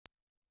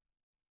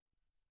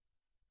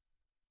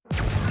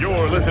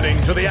You're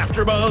listening to the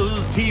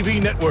AfterBuzz TV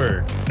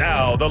Network,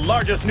 now the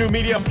largest new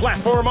media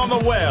platform on the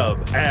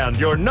web, and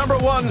your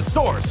 #1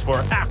 source for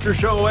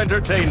after-show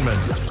entertainment.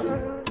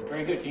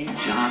 Very good, Keith.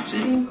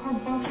 Johnson.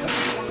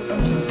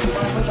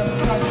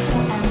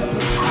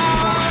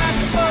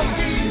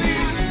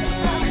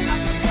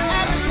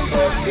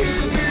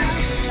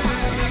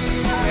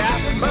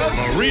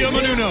 Maria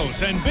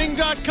Menounos and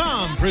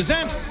Bing.com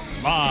present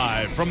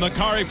live from the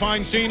Kari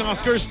Feinstein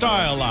Oscar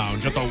Style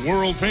Lounge at the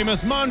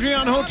world-famous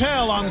Mondrian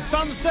Hotel on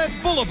Sunset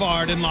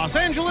Boulevard in Los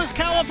Angeles,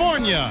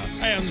 California.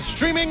 And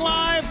streaming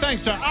live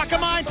thanks to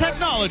Akamai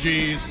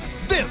Technologies,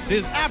 this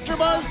is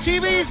AfterBuzz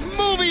TV's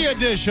Movie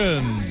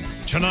Edition.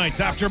 Tonight's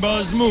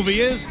AfterBuzz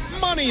movie is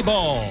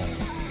Moneyball.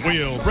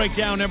 We'll break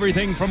down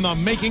everything from the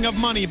making of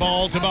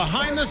Moneyball to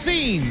behind the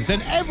scenes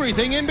and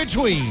everything in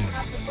between.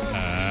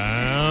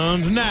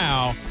 And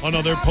now,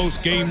 another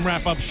post-game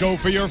wrap-up show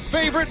for your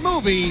favorite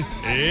movie.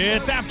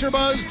 It's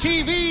AfterBuzz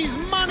TV's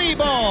Moneyball.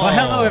 Well,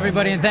 hello,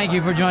 everybody, and thank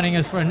you for joining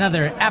us for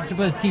another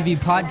AfterBuzz TV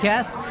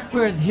podcast.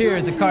 We're here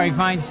at the Kari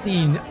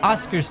Feinstein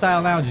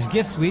Oscar-style Lounge's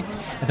gift suites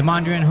at the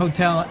Mondrian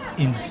Hotel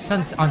on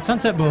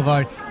Sunset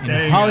Boulevard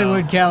in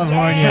Hollywood,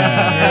 California.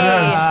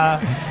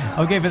 Yes.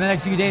 Okay, for the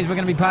next few days, we're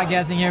going to be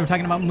podcasting here. We're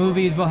talking about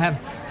movies. We've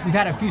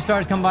had a few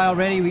stars come by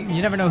already.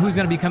 You never know who's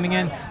going to be coming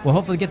in. We'll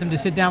hopefully get them to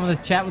sit down with us,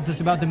 chat with us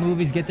about the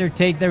movies, get their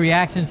take, their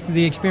reactions to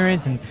the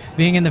experience and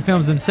being in the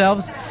films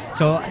themselves.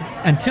 So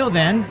until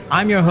then,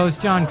 I'm your host,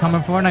 John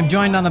Comerford, and I'm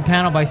joined on the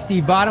panel by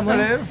Steve Bottomley.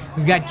 Hello.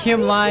 We've got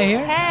Kimlai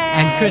here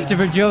and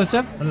Christopher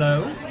Jozeph.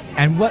 Hello.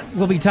 And what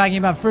we'll be talking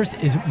about first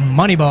is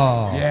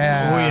Moneyball.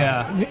 Yeah. Oh,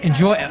 yeah.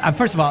 Enjoy.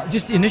 First of all,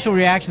 just initial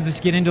reactions. Let's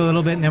get into it a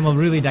little bit, and then we'll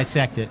really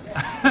dissect it.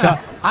 So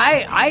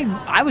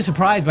I was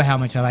surprised by how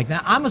much I liked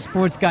that. I'm a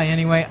sports guy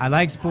anyway. I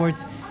like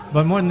sports,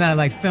 but more than that, I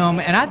like film.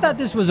 And I thought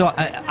this was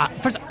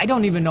first. I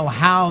don't even know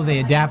how they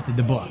adapted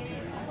the book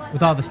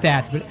with all the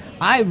stats, but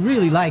I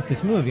really liked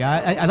this movie.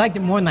 I liked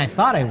it more than I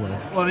thought I would.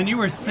 Well, then you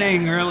were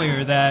saying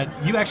earlier that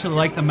you actually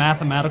liked the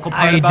mathematical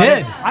part I about did.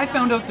 it. I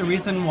found out the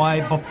reason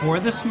why before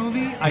this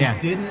movie I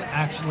didn't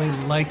actually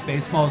like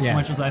baseball as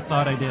much as I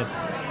thought I did.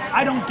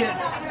 I don't get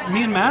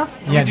me and math.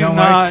 Yeah, we do don't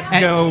not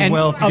worry. go and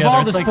well together. Of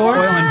all the It's like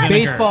sports, oil and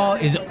vinegar. baseball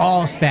is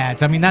all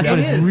stats. I mean, that's what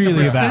It it's is.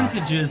 really the about.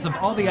 percentages of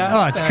all the Oh,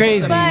 aspects. it's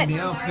crazy. I mean,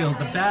 the outfield,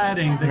 the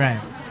batting, the Right.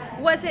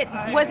 Was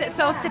it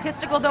so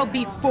statistical though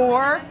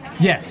before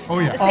Yes. Oh,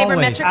 yeah. the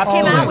sabermetrics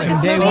came out with From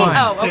this day movie? one.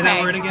 Oh, okay. Say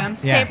that word again.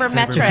 Yeah,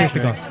 Sabermetrics.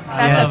 statistical.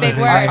 That's a big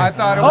word. I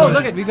thought it Oh, was.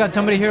 look at, we've got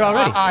somebody here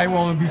already. I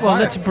will be Well, quiet.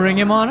 let's bring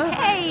him on up.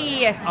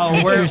 Hey. Oh,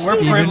 Mr. we're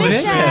Stephen privileged.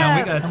 Bishop. Yeah,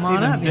 we got Come on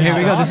Stephen up. Bishop Here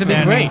we go. This will be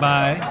standing great.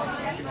 by.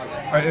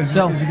 All right, is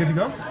So- he good to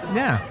go?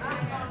 Yeah.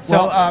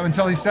 So, Well,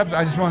 until he steps,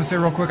 I just want to say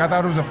real quick, I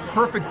thought it was a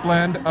perfect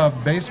blend of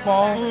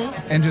baseball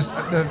and just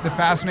the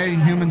fascinating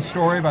human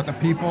story about the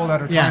people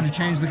that are trying to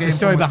change the game. the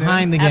story from within.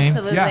 behind the game.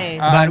 Absolutely.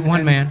 Yeah, About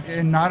one man.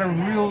 And not a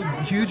real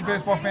huge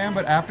baseball fan,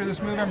 but after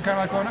this movie, I'm kind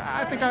of like going,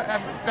 I think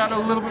I've got a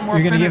little bit more.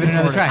 You're gonna give it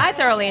affinity another toward try. I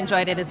thoroughly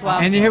enjoyed it as well.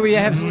 And here we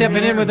have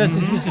stepping in with us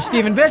is Mr.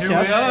 Stephen Bishop.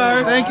 Here we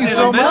are. Thank you Stephen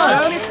so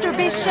much. Mr.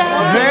 Bishop.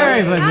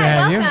 Very pleasure to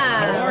have you.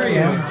 Welcome. How are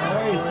you? How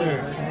are you,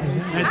 sir?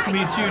 Nice to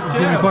meet you too.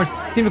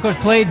 Stephen, of course,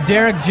 played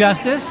Derek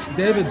Justice.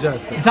 David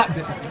Justice.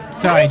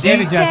 Sorry,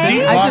 David say?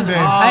 Justice.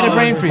 I had a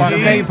brain freeze. I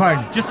beg your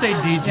pardon. Just say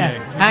DJ.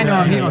 Yeah, I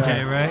know him.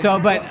 DJ, right? So,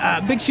 but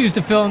big shoes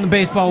to fill in the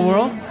baseball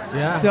world.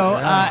 Yeah. So,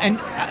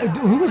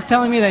 who was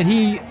telling me that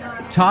he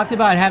talked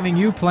about having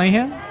you play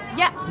him?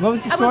 Yeah. What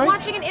was the I story? was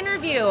watching an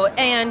interview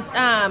and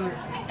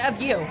of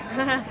you.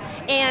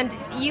 And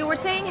you were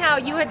saying how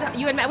you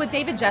had met with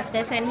David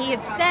Justice and he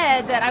had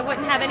said that I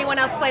wouldn't have anyone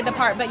else play the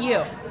part but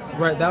you.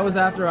 Right, that was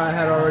after I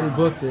had already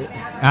booked it.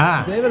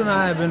 Ah. David and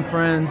I have been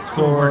friends So it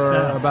for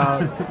worked out.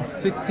 about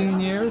 16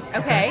 years.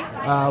 Okay.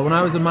 When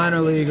I was a minor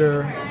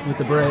leaguer with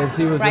the Braves,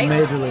 he was Right. a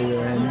major leaguer,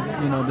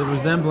 and the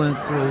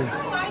resemblance was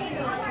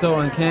so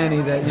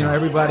uncanny that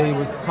everybody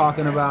was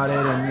talking about it,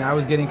 and I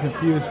was getting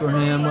confused for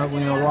him,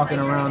 walking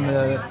around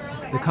the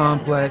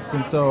complex,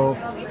 and so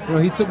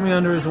he took me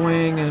under his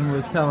wing and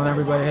was telling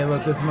everybody, hey,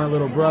 look, this is my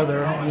little brother.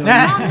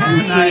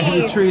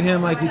 You treat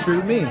him like you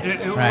treat me.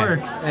 It Right.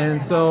 works.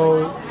 And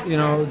so,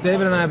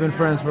 David and I have been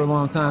friends for a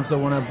long time. So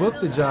when I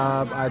booked the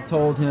job, I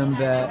told him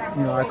that,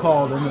 I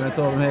called him and I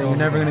told him, hey, you're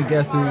never going to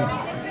guess who's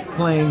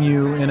playing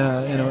you in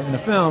a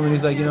film. And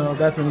he's like,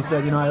 that's when he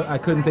said, I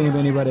couldn't think of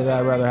anybody that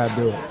I'd rather have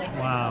do it.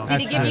 Wow. Did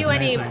he give you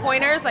any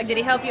pointers? Like, did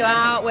he help you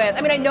out with?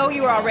 I mean, I know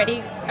you were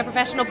already a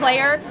professional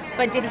player,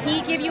 but did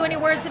he give you any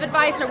words of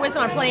advice or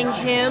wisdom on playing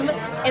him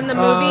in the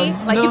movie?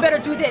 Like, no. you better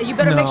do that. You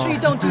better make No. sure you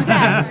don't do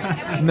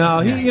that. No,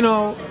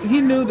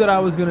 he knew that I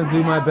was going to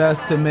do my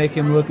best to make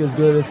him look as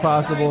good as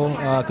possible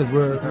because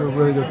we're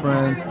really good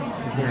friends.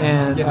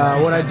 And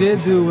what I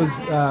did do was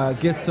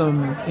get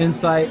some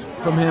insight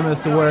from him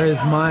as to where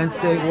his mind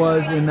state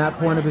was in that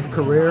point of his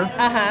career.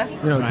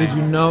 Did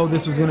you know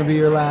this was going to be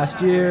your last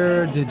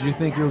year? Did you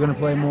think you were going to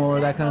play more?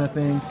 That kind of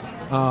thing.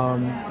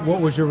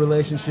 What was your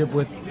relationship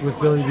with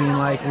Billy Beane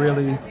like,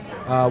 really?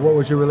 What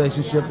was your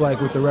relationship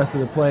like with the rest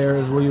of the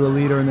players? Were you a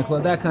leader in the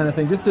club? That kind of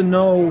thing. Just to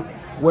know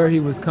where he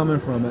was coming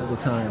from at the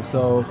time.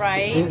 So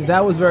Right.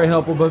 that was very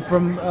helpful. But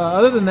from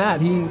other than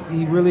that, he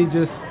really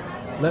just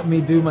let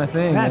me do my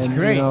thing. That's and,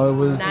 great. You know, it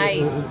was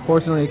Nice.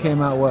 fortunately it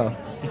came out well.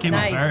 It came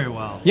out very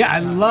well. Yeah, I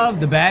love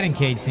the batting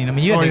cage scene. I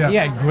mean, you had, Oh, you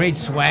had great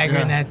swagger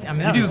in that. I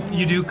mean,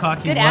 You do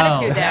cocky Good well.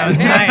 attitude there. That was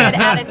Very nice.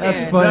 good attitude.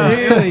 That's funny.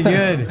 really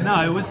good.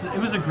 No, it was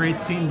a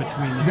great scene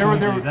between the There two were- of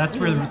there you. were- That's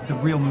where the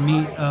real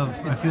meat of,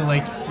 I feel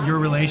like, your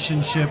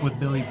relationship with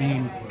Billy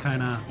Beane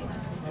kind of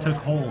took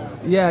hold.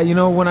 Yeah, you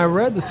know, when I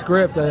read the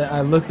script,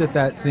 I looked at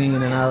that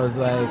scene and I was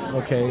like,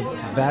 okay,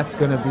 that's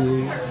going to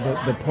be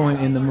the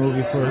point in the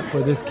movie for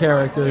this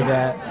character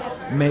that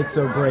makes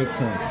or breaks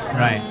him.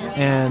 Right.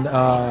 And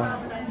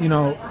you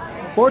know,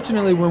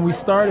 fortunately, when we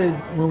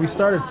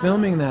started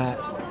filming that,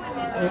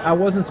 I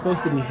wasn't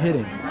supposed to be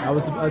hitting. I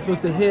was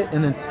supposed to hit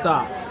and then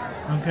stop.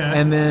 Okay.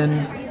 And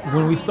then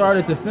when we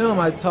started to film,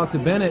 I talked to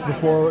Bennett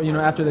before, you know,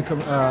 after the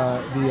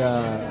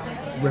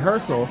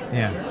rehearsal.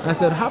 Yeah. And I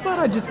said, how about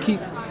I just keep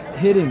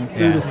hitting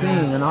through the scene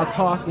and I'll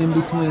talk in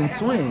between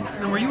swings.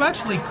 And were you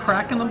actually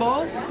cracking the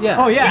balls? Yeah.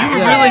 Oh, yeah. You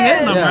were really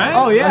hitting them, Yeah. right?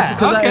 Oh,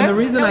 yeah. And the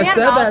reason No, we I had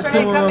said an that to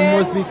alternate come him in.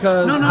 was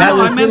because No, I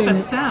was I meant hitting, the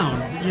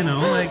sound. You know,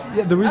 like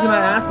Yeah, the reason I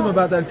asked him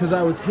about that because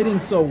I was hitting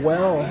so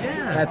well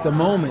at the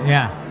moment.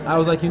 Yeah. I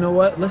was like, you know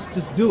what? Let's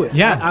just do it.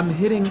 Yeah.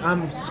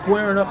 I'm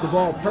squaring up the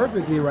ball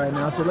perfectly right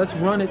now, so let's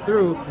run it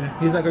through.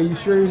 He's like, are you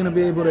sure you're going to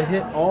be able to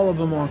hit all of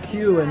them on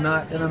cue and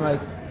not? And I'm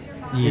like,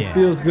 Yeah. it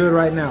feels good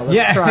right now.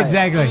 Let's try it.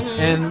 exactly.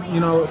 And you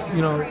know,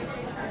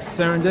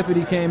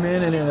 serendipity came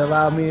in and it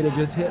allowed me to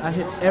just hit. I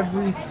hit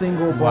every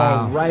single ball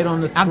Wow. right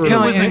on the screw. I'm it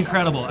telling was you-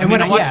 incredible. and I mean,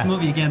 when I I- watched yeah. the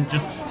movie again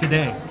just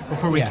today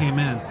before we Yeah. came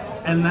in,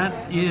 and that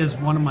is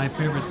one of my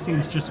favorite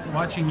scenes. Just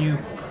watching you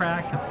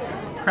crack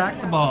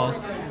the balls,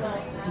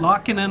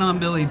 locking in on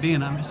Billy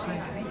Beane. I'm just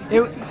like,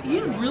 he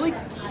really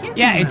hit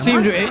Yeah, me, it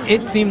seemed man.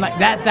 it seemed like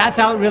that's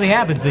how it really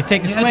happens. They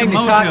take a You had swing, they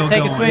your talk, mojo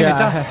take a going. swing, Yeah, they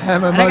talk. I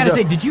had my And I gotta mojo.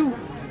 say,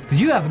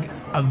 because you have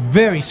a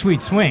very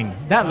sweet swing.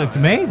 That looked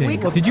amazing.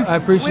 Did you? I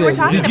appreciate We were it.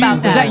 talking Did you? about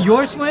Was that. that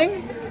your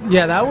swing,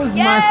 Yeah, that was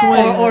my Yay!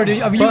 swing. or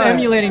are you but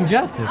emulating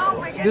Justice?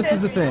 This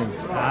is the thing.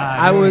 here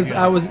we go.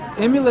 I was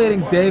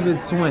emulating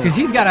David's swing Because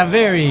he's got a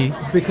very.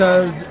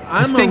 because I'm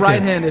Distinctive. a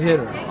right-handed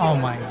hitter Oh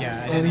my God!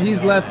 and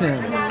he's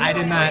left-handed. I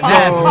did not. So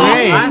That's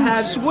great. I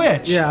had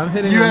switch. Yeah, I'm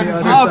hitting You on had the to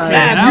other switch. side.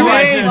 That's You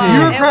amazing.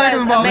 were It cracking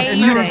was the ball and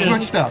you were amazing.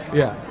 switched up.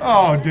 Yeah.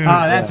 Oh, dude.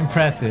 Oh, that's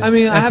impressive. I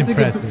mean, I That's have to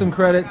impressive. give some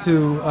credit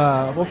to.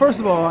 Well, first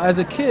of all, as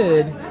a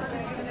kid,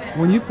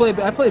 when you play,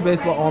 I played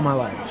baseball all my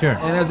life. Sure.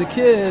 And as a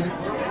kid,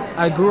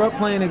 I grew up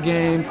playing a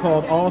game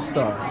called All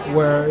Star,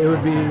 where it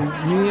would be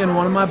me and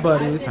one of my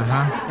buddies,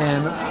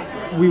 and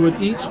we would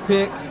each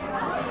pick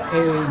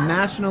a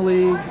National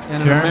League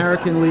and Sure. an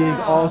American League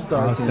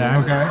All-Star team. All-Star.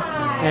 Okay.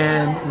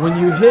 And when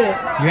you hit,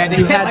 You had to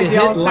hit like the hit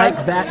All-Star?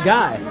 like that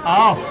guy.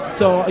 Oh.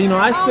 So, you know,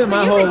 I spent so my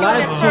you've whole been doing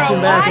life this for a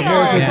switching back and while,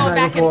 forth, switching going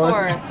back and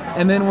forth.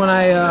 And then when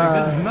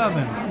This is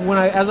nothing.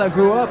 as I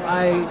grew up,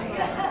 I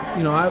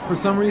for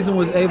some reason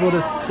was able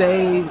to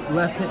stay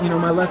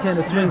my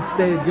left-handed swing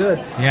stayed good.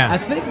 Yeah. I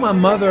think my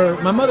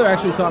mother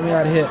actually taught me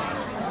how to hit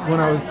when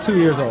I was 2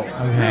 years old.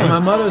 Okay. My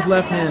mother's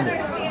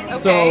left-handed.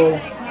 So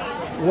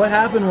what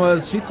happened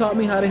was she taught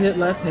me how to hit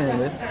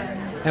left-handed.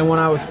 And when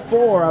I was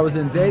 4, I was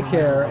in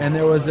daycare, and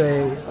there was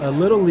a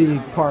little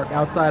league park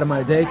outside of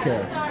my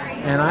daycare.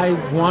 And I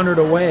wandered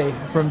away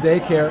from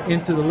daycare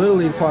into the little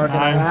league park, and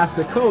I Nice. asked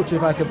the coach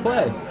if I could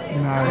play.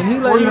 Nice. And he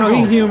 4 years he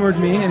old. humored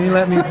me, and he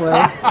let me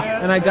play.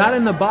 And I got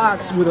in the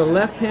box with a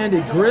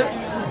left-handed grip,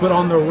 but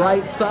on the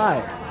right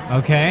side.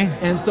 Okay.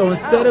 And so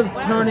instead of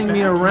turning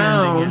me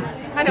around,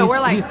 I know, we're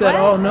like, he said,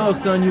 what? "Oh no,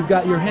 son, you've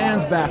got your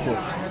hands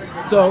backwards."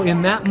 So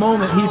in that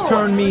moment, he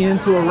turned me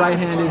into a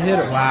right-handed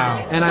hitter.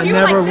 Wow. And So I you were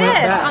never like went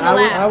this back. on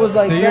the I was left.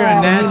 like So you're a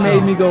that, and he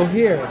natural. made me go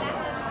here.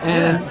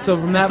 And so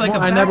from that It's like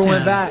point, a I never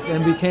went backhand. back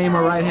and became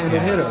a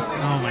right-handed hitter.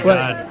 Oh my but,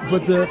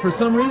 God. But for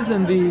some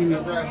reason,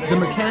 the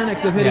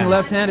mechanics of hitting Yeah.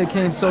 left-handed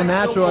came so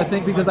natural. I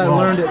think because I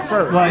learned it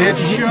first. Well, It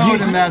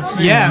showed in that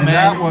scene. Yeah, and man.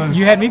 That was.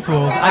 You had me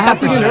fooled. I have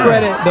to for give sure.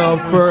 credit though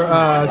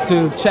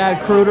to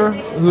Chad Kruder,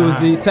 who is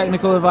the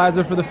technical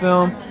advisor for the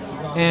film,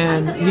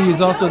 and he is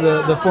also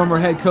the former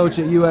head coach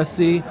at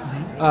USC.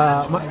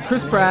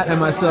 Chris Pratt and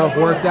myself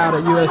worked out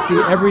at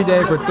USC every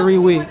day for 3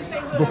 weeks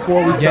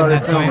before we started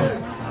that swing.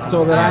 filming,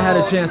 so that I had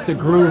a chance to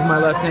groove my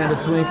left-handed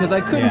swing because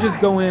I couldn't Yeah. just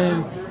go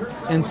in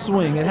and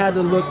swing. It had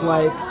to look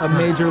like a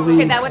major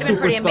league that would've been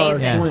pretty superstar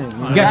amazing. swing.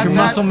 You got your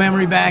That- muscle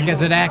memory back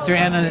as an actor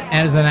and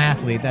as an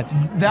athlete.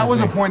 That was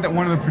a great. point that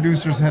one of the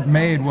producers had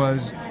made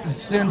was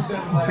since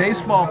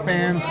baseball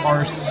fans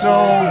are so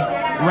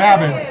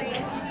rabid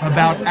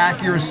about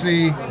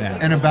accuracy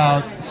and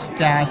about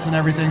stats and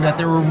everything that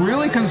they were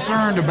really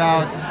concerned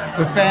about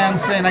the fans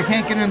saying, I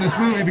can't get into this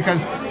movie because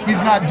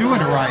he's not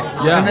doing it right.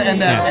 Yeah.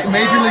 And that Yeah.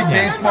 Major League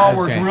Yeah, Baseball that's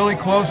worked great. really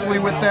closely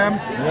with them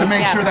to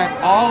make Yeah. sure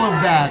that all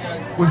of that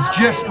was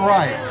just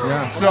right.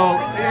 Yeah. So,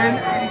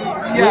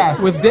 yeah.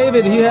 With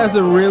David, he has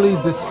a really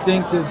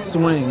distinctive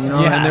swing,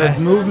 and Yes.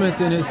 there's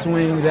movements in his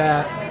swing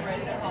that,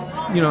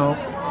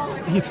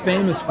 he's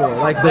famous for,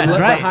 like the That's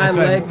right, high that's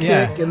right, leg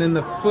yeah. kick and then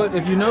the foot.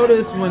 If you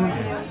notice when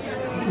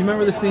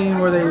remember the scene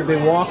where they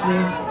walk me?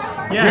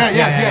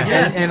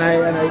 Yes. And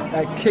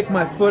I kick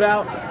my foot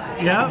out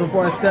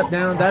before I step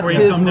down. That's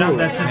his move.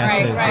 That's his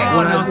Right, move.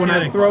 right. When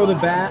I throw the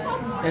bat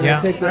and I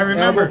take the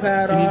elbow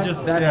pad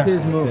off, that's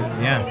his move.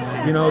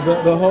 Yeah. You know,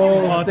 the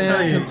whole Well, I'll tell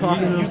stance, you, him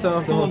talking to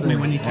himself. You fooled me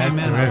when you came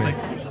That's in. I was right.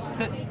 like, is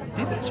that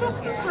David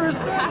Justice or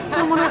is that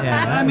someone else?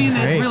 Yeah, that I mean, was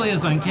it great. really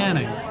is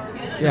uncanny.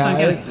 Yeah,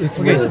 uncanny. it's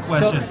Here's a weird.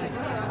 question.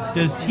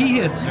 Does he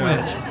hit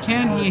switch?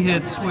 Can he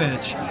hit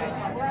switch?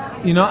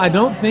 You know, I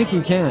don't think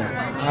he can.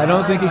 I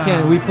don't think he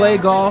can. We play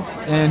golf,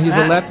 and he's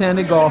a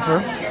left-handed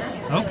golfer.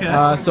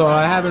 Okay. So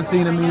I haven't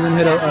seen him even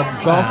hit a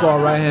golf ball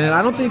right-handed.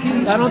 I don't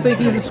think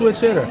he's a switch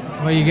hitter.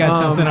 Well, you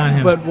got something on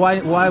him. But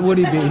why would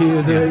he be? He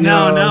was a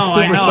No, I know.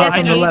 superstar He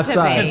on the doesn't left need to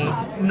side. be.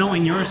 Because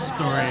knowing your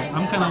story,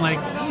 I'm kind of like,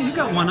 you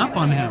got one up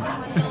on him.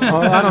 Oh,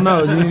 I don't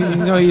know. You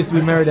know, he used to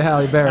be married to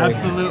Halle Berry.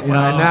 Absolutely. You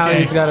know, and now Okay.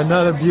 he's got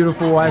another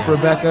beautiful wife,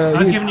 Rebecca. I was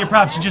He's- giving you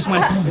props. You just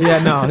went. Yeah,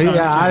 no. We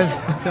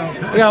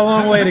got a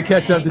long way to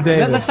catch up to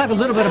David. Let's talk a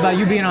little bit about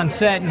you being on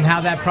set and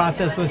how that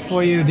process was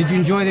for you. Did you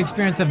enjoy the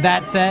experience of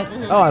that set?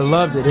 Oh, I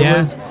loved it. Yeah? It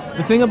was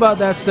the thing about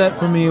that set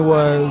for me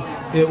was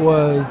it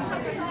was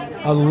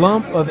a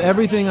lump of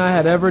everything I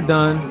had ever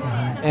done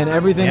and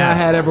everything Yeah. I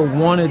had ever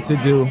wanted to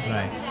do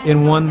Right.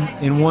 in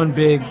one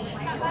big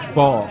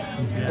ball.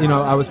 You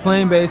know, I was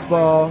playing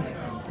baseball.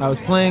 I was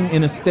playing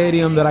in a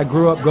stadium that I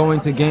grew up going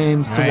to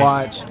games to Right.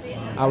 watch.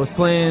 I was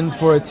playing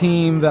for a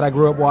team that I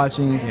grew up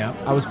watching. Yep.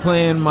 I was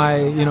playing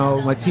my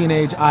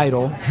teenage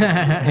idol,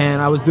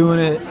 and I was doing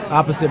it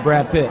opposite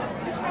Brad Pitt.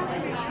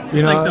 You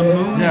It's know, like the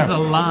moons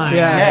align.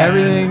 yeah, Yeah.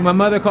 everything. My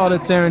mother called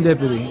it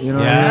serendipity. You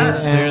know, Yeah,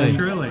 what I mean? And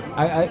Truly.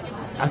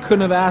 I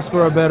couldn't have asked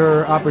for a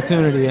better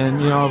opportunity,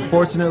 and you know,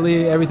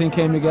 fortunately, everything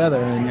came together.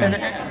 And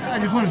I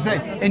just want to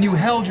say, and you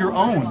held your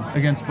own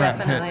against Brad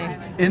Definitely.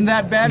 Pitt in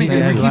that batting Yeah,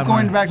 game. he's We a keep lot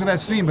going more. back to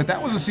that scene, but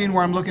that was a scene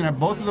where I'm looking at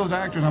both of those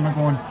actors. I'm like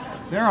going,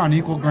 they're on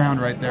equal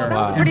ground right there. That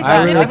was a In pretty fact,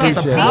 I thought significant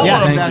the scene. power Yeah,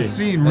 of thank that you.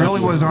 scene Thank really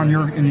you. was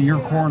in your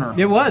corner.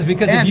 It was,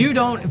 because And-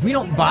 if we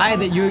don't buy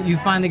that you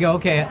finally go,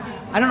 okay,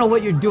 I don't know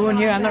what you're doing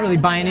here. I'm not really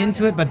buying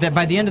into it, but that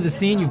by the end of the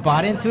scene, you've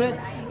bought into it.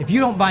 If you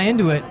don't buy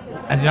into it,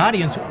 as an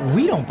audience,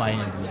 we don't buy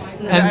into it.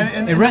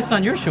 And it rests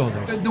on your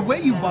shoulders. The way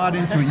you bought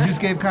into it, you just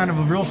gave kind of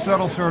a real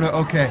subtle sort of,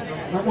 okay.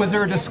 Was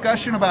there a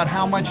discussion about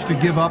how much to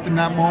give up in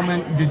that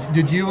moment?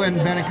 Did you and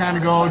Bennett kind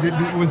of go,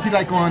 was he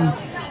like going,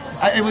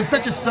 it was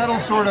such a subtle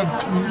sort of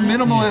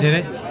minimalist,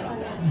 Did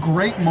it?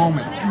 great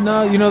moment.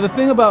 No, you know, the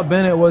thing about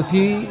Bennett was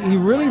he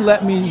really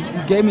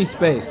gave me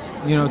space,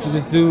 you know, to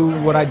just do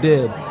what I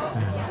did.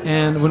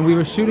 And when we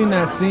were shooting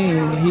that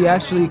scene, he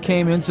actually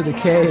came into the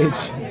cage.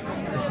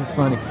 This is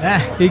funny.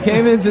 He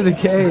came into the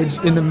cage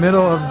in the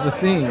middle of the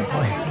scene.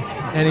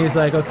 And he's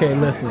like, okay,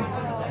 listen,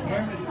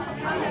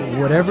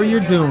 whatever you're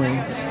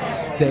doing,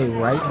 stay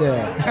right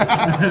there.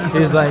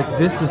 He's like,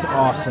 this is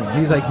awesome.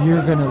 He's like,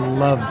 you're going to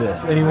love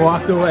this. And he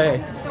walked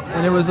away.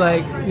 And it was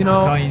like, you know,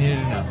 That's all you needed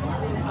to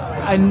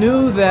know. I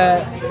knew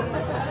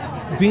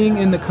that being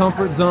in the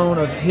comfort zone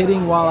of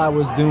hitting while I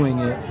was doing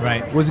it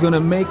Right. was going to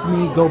make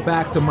me go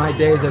back to my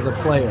days as a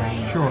player.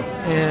 Sure.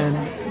 And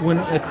when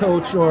a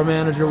coach or a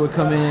manager would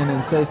come in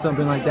and say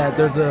something like that,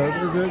 there's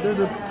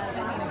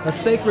a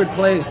sacred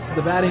place,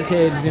 the batting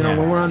cage, you know, Yeah.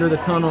 when we're under the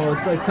tunnel,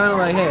 it's kind of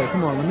like, hey,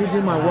 come on, let me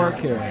do my work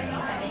here.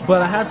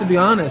 But I have to be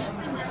honest,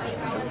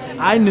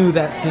 I knew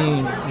that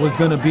scene was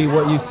going to be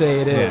what you say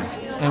it is.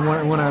 And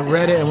when I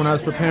read it and when I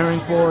was preparing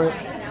for it,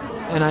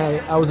 and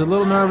I was a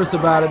little nervous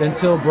about it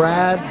until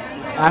Brad,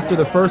 after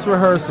the first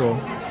rehearsal,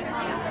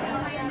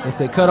 they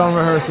say, cut on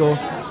rehearsal.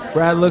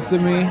 Brad looks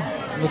at me,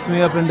 looks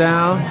me up and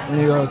down, and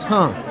he goes,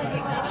 huh,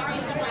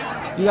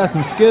 you got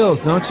some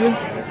skills, don't you?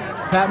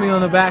 Pat me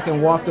on the back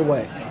and walked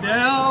away.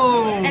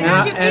 No. And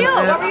how'd you feel?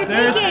 What were you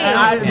there's-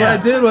 thinking? What I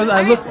did was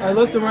I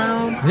looked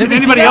around. Did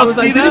anybody else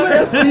see Did anybody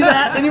else that? see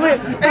that?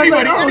 Anybody?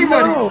 Anybody?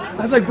 No. I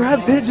was like,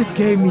 Brad Pitt just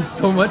gave me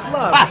so much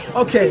love.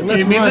 Okay, let's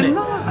Give me run the it.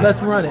 nod.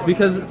 Let's run it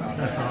because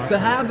to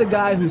have the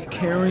guy who's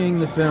carrying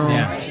the film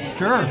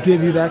Sure.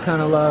 give you that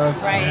kind of love,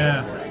 Right.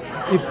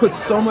 Yeah. it puts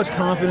so much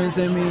confidence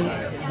in me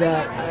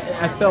that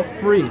I felt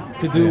free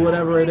to do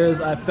whatever it is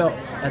I felt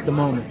at the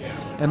moment.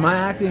 And my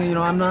acting, you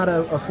know, I'm not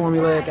a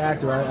formulaic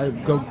actor. I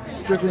go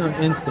strictly on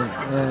instinct,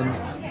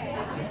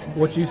 and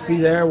what you see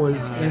there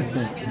was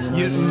instinct. You know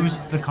You what I mean?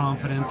 oozed the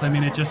confidence. I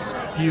mean, it just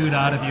spewed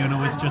out of you, and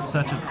it was just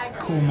such a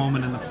cool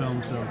moment in the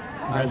film. So,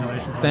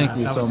 congratulations. on Thank that.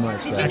 you That so was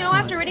much. Did guys. you know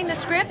after reading the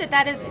script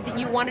that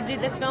you wanted to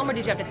do this film, or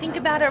did you have to think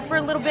about it for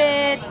a little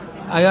bit?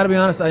 I gotta be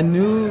honest, I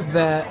knew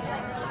that.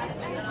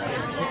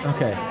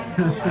 Okay.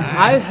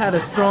 I had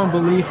a strong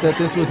belief that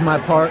this was my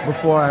part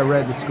before I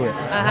read the script.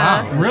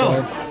 Uh-huh. Really?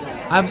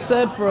 I've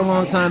said for a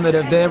long time that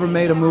if they ever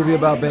made a movie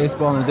about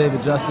baseball and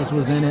David Justice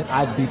was in it,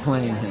 I'd be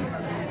playing him.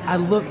 I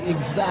look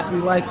exactly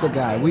like the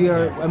guy.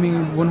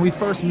 When we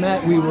first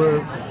met,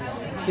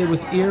 it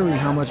was eerie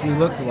how much we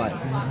looked alike.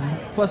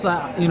 Plus,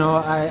 I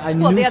Well,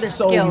 the knew other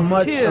so skills,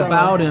 much too.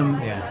 about him.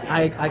 Yeah.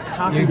 I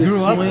copied You his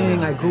grew up swing. with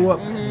him. I grew up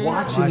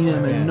watching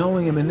him and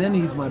knowing him, and then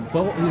he's my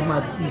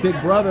big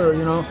brother.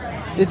 You know,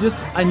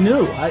 I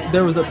knew.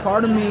 There was a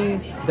part of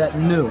me that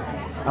knew,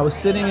 I was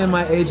sitting in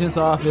my agent's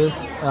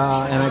office,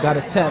 and I got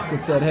a text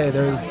that said, "Hey,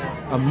 there's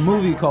a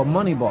movie called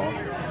Moneyball,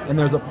 and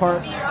there's a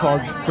part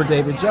called for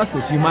David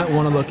Justice. You might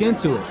want to look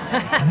into it."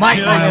 Might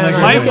want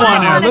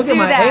I look at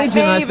my agent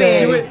and I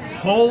say,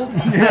 hold.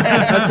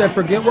 I said,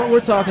 forget what we're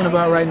talking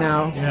about right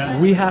now. Yeah.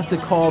 We have to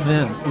call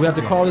them. We have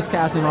to call this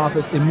casting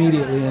office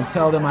immediately and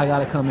tell them I got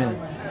to come in.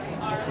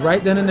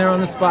 Right then and there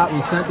on the spot,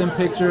 we sent them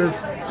pictures.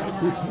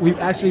 We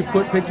actually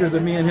put pictures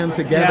of me and him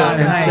together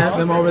and sent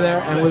them over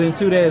there. And within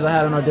 2 days, I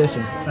had an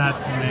audition.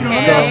 That's amazing.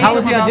 Okay. How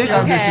was the audition?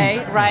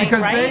 Okay, right,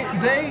 Because right.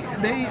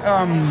 they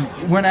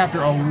went after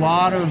a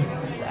lot of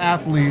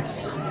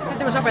athletes. So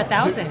there was over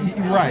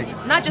 1,000. Right.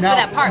 Not just now,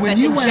 for that part, when but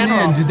you in went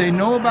general. in, did they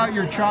know about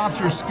your chops,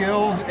 your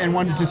skills, and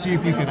wanted to see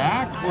if you could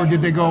act? Or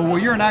did they go, well,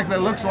 you're an actor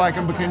that looks like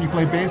him, but can you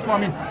play baseball? I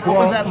mean, what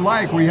was that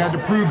like where you had to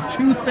prove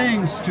two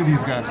things to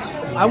these guys?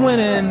 I went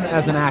in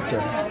as an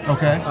actor.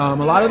 Okay. A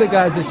lot of the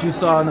guys that you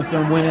saw in the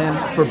film went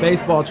in for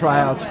baseball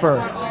tryouts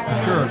first.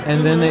 Sure.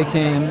 And then they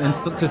came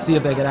to see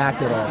if they could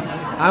act at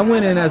all. I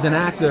went in as an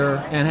actor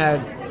and had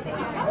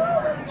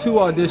 2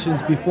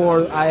 auditions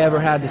before I ever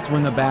had to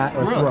swing a bat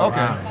or throw.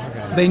 Okay.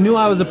 They knew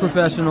I was a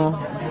professional.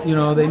 You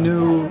know, they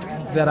knew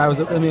that I was,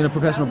 a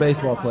professional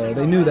baseball player.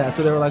 They knew that,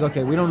 so they were like,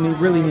 okay, we don't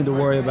really need to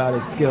worry about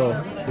his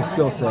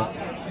skill set.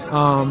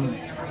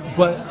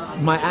 But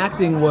my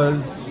acting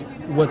was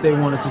what they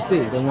wanted to see.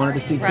 They wanted to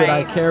see, could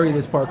I carry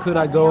this part? Could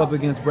I go up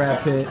against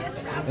Brad Pitt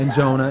and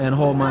Jonah and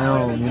hold my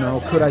own? You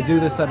know, could I do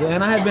this type of?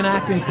 And I had been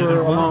acting for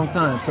a long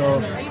time, so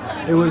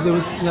it was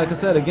like I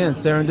said again,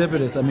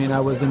 serendipitous. I mean, I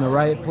was in the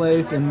right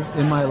place in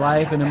my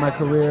life and in my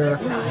career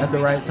at the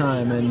right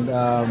time, and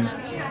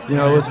you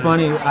know, it was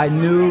funny. I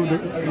knew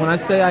when I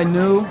say I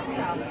knew.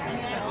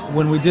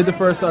 When we did the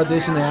first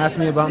audition, they asked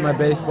me about my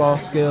baseball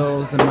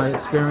skills and my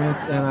experience,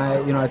 and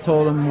I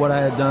told them what I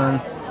had done,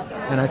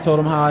 and I told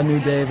them how I knew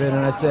David,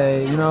 and I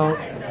say, you know,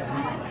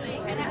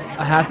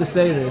 I have to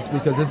say this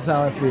because this is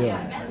how I feel.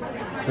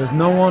 There's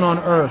no one on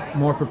earth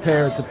more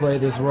prepared to play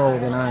this role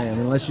than I am,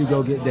 unless you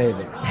go get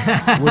David.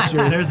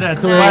 There's that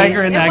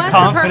swagger and that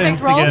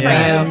confidence again.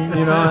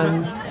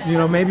 And you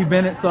know, maybe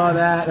Bennett saw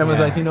that and was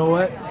like, you know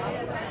what?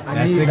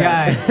 That's the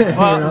guy.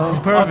 Well, this is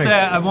perfect. I'll say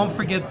I won't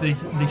forget the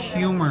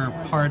humor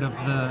part of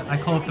I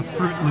call it the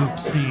Fruit Loop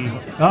scene.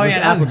 Oh yeah,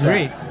 that was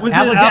great. Was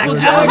Apple it Jacks?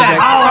 Applejack?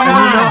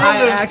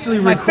 I actually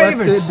My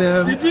requested favorites.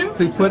 them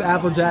to put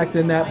Apple Jacks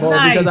in that bowl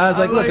because I was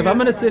like, look, if I'm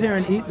gonna sit here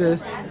and eat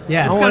this,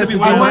 Yeah, I it's want it gotta to be be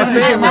one my of my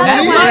favorite.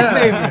 That's my Yeah.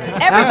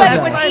 favorite.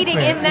 Everybody was my eating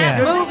favorite. in that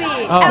Yeah. movie. Oh.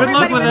 Good luck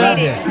Everybody with was that.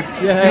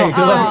 eating. Yeah, hey,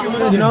 good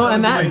luck. You know,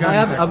 and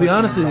that I'll be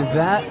honest with you,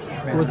 that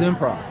was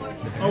improv.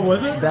 Oh,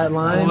 was it? That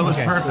line, Well, it was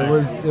perfect. It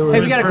was. Hey,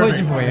 we got a perfect.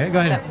 question for you. Go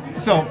ahead.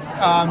 So,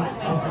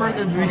 for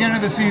the beginning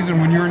of the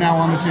season, when you're now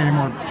on the team,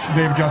 or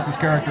David Justice's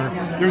character,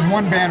 there's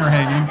one banner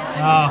hanging.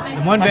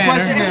 The one My banner.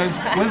 question is,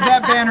 was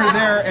that banner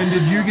there, and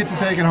did you get to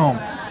take it home?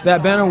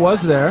 That banner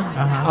was there.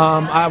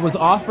 I was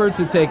offered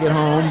to take it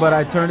home, but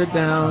I turned it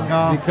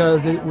down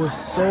because it was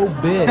so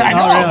big I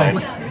know.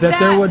 really? that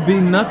there would be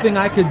nothing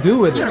I could do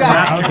with it.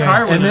 Wrapped your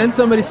car with And it. then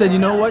somebody said, you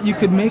know what? You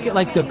could make it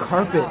like the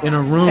carpet in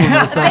a room or They were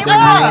something. thinking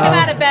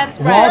about a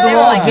bedspread. Wall to They were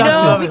wall like, you know,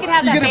 justice. we could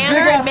have You that get a banner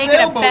big-ass and make it a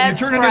sailboat, you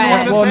turn it into one of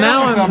bedspread. the Well,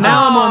 now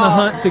Somehow. I'm on the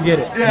hunt to get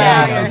it.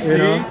 Yeah, You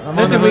know, I'm on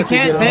the Listen, we hunt to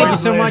can't get it thank home. you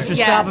so much for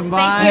Yes, stopping thank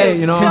by. you Hey,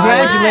 you know, so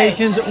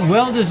Congratulations, much.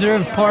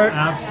 well-deserved part.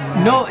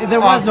 Absolutely. No, there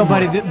was Awesome.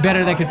 nobody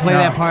better that could play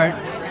that part.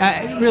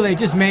 Really,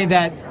 just made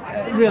that.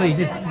 Really,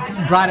 just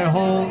brought a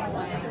whole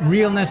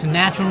realness and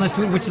naturalness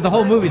to it, which is the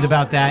whole movie's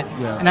about that.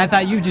 Yeah. And I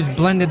thought you just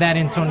blended that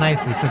in so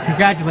nicely. So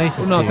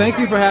congratulations. No, to you. thank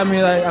you for having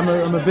me. I'm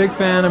a big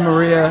fan of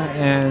Maria,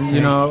 and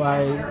you know,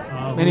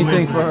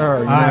 anything for her.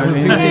 You All right, know we what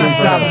I mean? appreciate you So,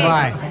 stopping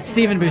by.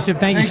 Stephen Bishop,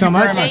 thank you Thank so you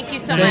very much. much. Thank you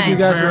so much. Thank you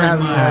guys for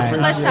having me. Very It's a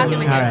pleasure talking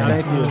with you. All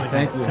right.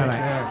 Thank you.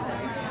 Bye-bye.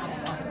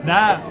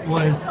 That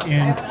was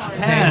intense.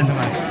 Thank you so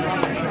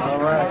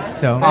much.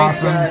 So,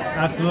 Awesome.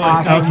 Absolutely.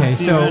 Awesome. Thank you, Okay,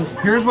 so-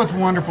 Steven. Here's what's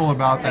wonderful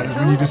about that is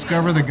when you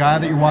discover the guy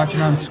that you're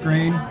watching on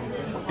screen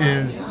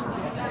is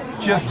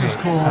just as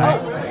cool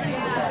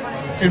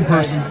in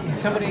person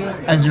somebody.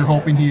 as you're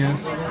hoping he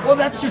is. Well,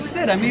 that's just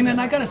it. I mean, and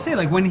I gotta say,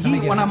 like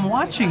when I'm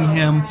watching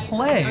him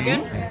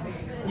play,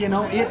 you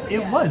know,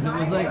 it was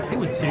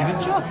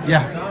David Justice.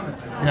 Yes. There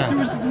Yeah.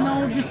 was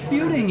no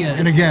disputing it.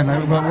 And again,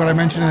 what I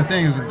mentioned in the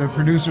thing is that the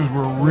producers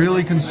were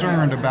really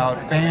concerned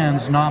about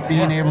fans not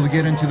being able to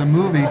get into the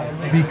movie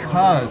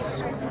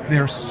because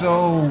they're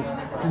so.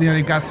 You know,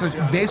 they've got such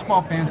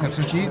baseball fans have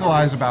such eagle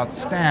eyes about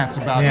stats,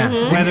 about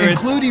Whether it's-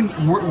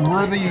 including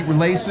were the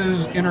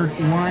laces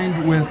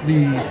intertwined with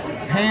the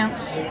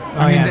pants.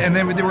 I mean, yeah. and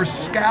they were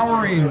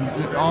scouring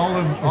all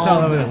of It's all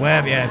over the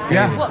web. Yeah, it's crazy.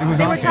 Yeah. Well, It was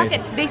they were awesome.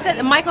 talking. They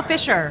said Michael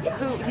Fisher,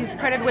 who he's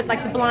credited with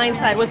like The Blind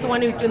Side, was the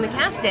one who was doing the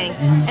casting,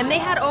 and they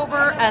had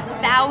over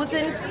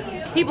 1,000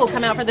 people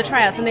come out for the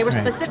tryouts, and they were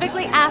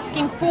specifically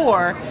asking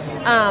for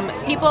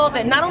people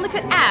that not only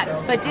could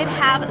act but did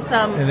have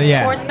some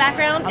Yeah. sports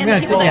background, I'm and gonna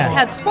the people tell- that yeah.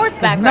 had sports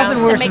There's backgrounds nothing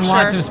to worse make than sure.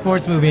 watching a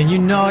sports movie and you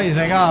know it's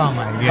like, oh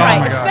my god. Right,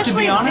 my God. especially to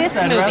be honest,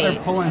 this I'd movie. rather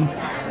pull in.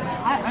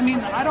 I I mean,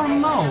 I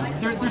don't know.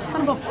 There's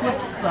kind of a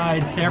flip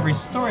side to every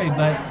story,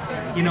 but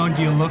you know,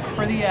 do you look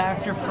for the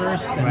actor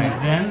first and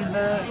then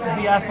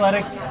the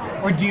athletics,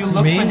 or do you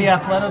look for the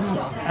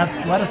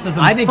athleticism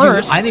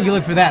first? I think you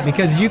look for that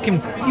because you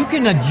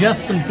can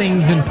adjust some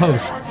things in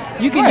post.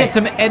 You can get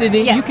some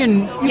editing. Yes. You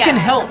can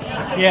help.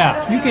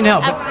 Yeah. You can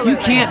help. Absolutely. But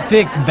you can't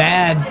fix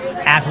bad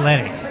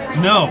athletics.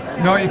 No, you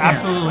can't.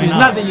 Absolutely There's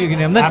not. nothing you can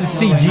do unless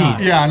Absolutely it's CG. not.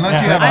 Yeah,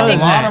 unless you have I a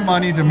think lot that- of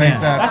money to make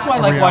that. That's why I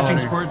a like watching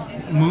reality.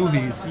 sport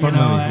movies. Sport you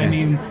know, movies, I yeah.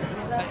 mean,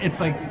 it's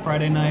like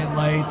Friday Night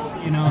Lights.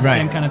 You know, Right.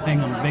 same kind of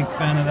thing. I'm a big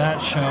fan of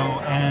that show.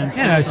 And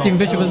Yeah, no, there's a Stephen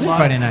Bishop whole was in lot-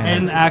 Friday Night Lights.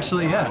 And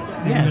actually,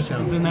 Stephen Yeah, Bishop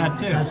was in that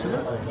too.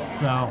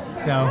 So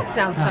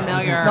Sounds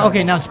familiar.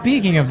 Okay, now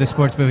speaking of the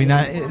sports movie,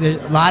 now there's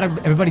a lot of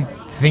everybody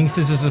thinks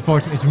this is a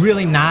sports movie. It's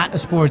really not a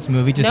sports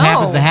movie. It just No.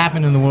 happens to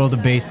happen in the world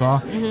of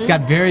baseball. It's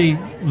got very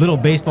little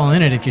baseball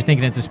in it if you're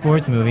thinking it's a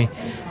sports movie.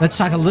 Let's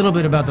talk a little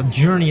bit about the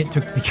journey it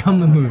took to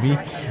become a movie.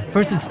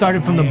 First, it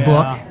started from the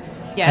book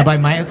Yes.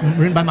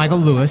 written by Michael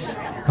Lewis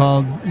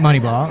called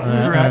Moneyball,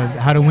 Correct.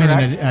 How to Win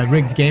Correct. in a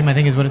Rigged Game, I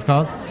think is what it's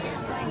called.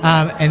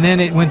 And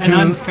then it went An through...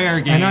 Unfair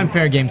Game. An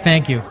Unfair Game,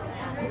 thank you.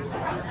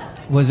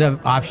 Was an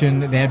option.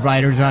 They had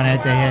writers on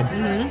it. They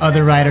had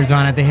other writers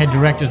on it. They had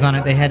directors on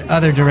it. They had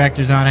other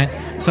directors on it.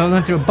 So it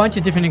went through a bunch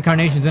of different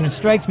incarnations. And it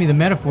strikes me the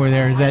metaphor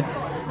there is that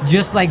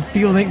just like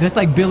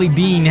Billy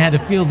Beane had to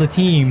field a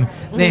team,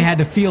 they had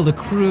to field a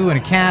crew and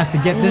a cast to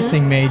get this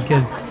thing made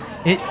because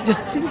it just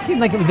didn't seem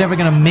like it was ever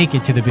going to make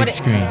it to the big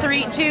screen.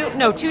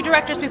 Two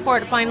directors before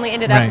it finally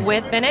ended Right. up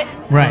with Bennett.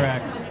 Right.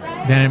 Correct.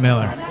 Bennett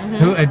Miller,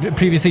 who had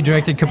previously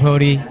directed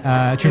Capote,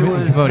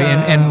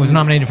 and was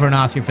nominated for an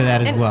Oscar for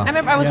that as And well. I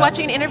remember I was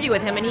watching an interview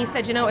with him, and he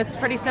said, it's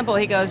pretty simple.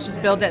 He goes, just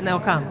build it and they'll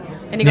come.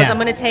 And he goes, Yeah. I'm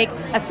going to take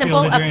a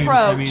simple Field of Dreams,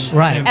 approach I mean,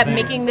 Right. same at thing.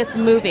 making this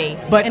movie.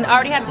 But- and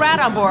already had Brad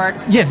on board.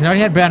 Yes, it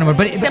already had Brad on board,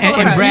 but Simple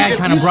and approach. Brad If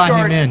kind of you brought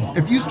start- him in.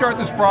 If you start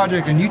this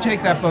project and you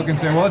take that book and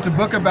say, well, it's a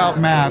book about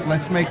math,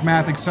 let's make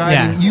math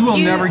exciting, you will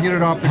never get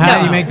it off the How ground.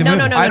 do you make the No,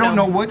 movie? no, I don't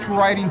know which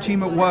writing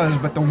team it was,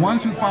 but the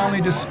ones who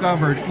finally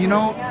discovered,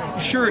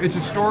 sure, it's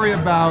a story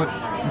about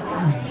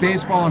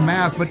baseball and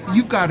math, but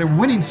you've got a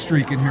winning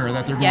streak in here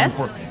that they're going Yes.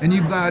 for. And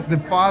you've got the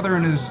father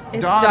and his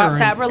His daughter.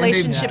 that and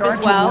relationship they start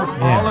as well. to work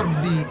Yeah. all of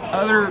the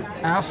other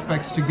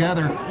aspects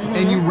together,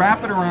 and you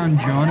wrap it around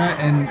Jonah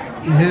and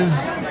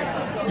his,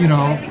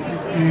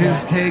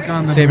 his take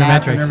on the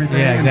math and Sabermetrics. everything.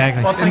 Yeah,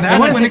 exactly. Well, it's And like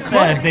that's when when it it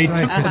said clicks.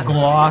 they took the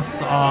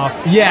gloss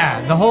off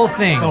Yeah, the whole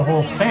thing. the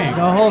whole thing.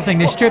 The whole thing.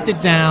 They stripped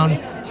it down,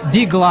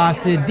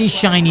 deglossed it,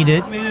 de-shinied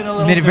it, Made it a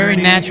little made it very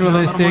dirty,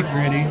 naturalistic. a little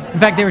more gritty. In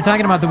fact, they were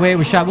talking about the way it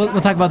was shot. We'll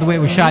talk about the way it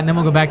was shot, and then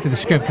we'll go back to the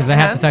script because I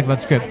have to talk about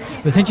the script.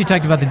 But since you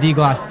talked about the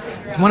deglossed,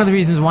 it's one of the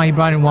reasons why he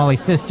brought in Wally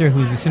Pfister,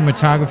 who's a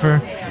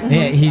cinematographer.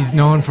 He's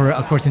known for,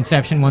 of course,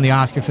 Inception, won the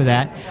Oscar for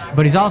that.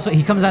 But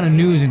he comes out of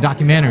news and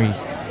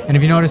documentaries. And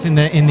if you notice in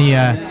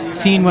the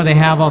scene where they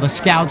have all the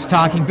scouts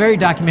talking, very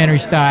documentary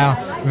style,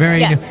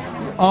 very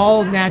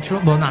all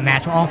natural, well, not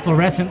natural, all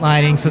fluorescent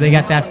lighting, so they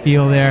got that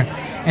feel there.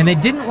 And they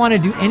didn't want to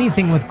do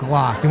anything with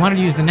gloss. They wanted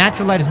to use the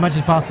natural light as much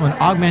as possible and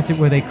augment it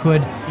where they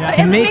could to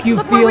And it make makes you it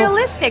look feel more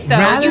realistic, though.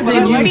 rather You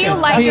than do you feel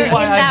like you're in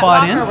That's why I that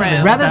bought locker into room.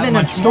 this. rather that than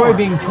a much story more.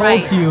 being told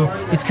Right. to you,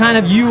 it's kind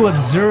of you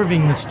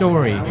observing the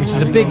story, which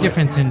is a big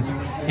difference in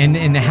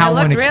how It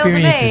one looked real to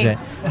experiences me. it.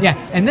 Yeah,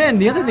 and then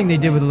the other thing they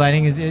did with the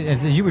lighting is,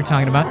 as you were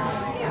talking about,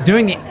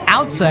 during the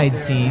outside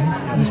scenes,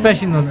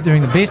 especially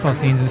during the baseball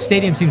scenes, the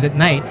stadium scenes at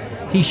night,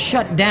 he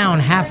shut down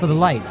half of the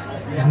lights.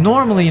 Because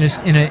normally in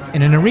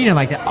an arena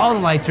like that, all the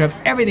lights are up,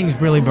 everything's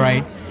really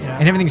bright,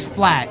 and everything's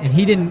flat, and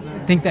he didn't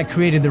think that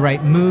created the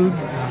right mood.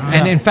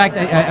 And in fact,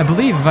 I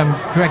believe, if I'm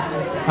correct,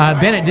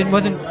 Bennett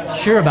wasn't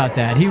sure about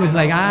that. He was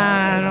like,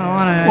 I don't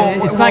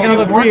want to. It's not going to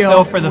look Worked, real.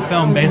 though, for the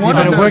film, basically. One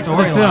of But it the worked for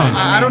the storyline. film.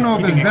 I don't know if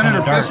it's Keeping it Bennett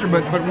or kinda dark. Pfister,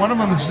 but one of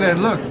them said,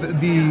 look,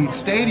 the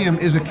stadium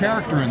is a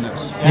character in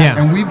this. Yeah.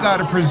 And we've got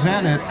to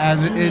present it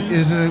as it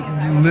is a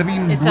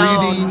living, Its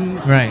breathing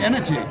Right.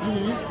 entity.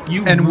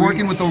 You And re-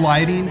 working with the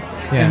lighting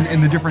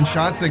and the different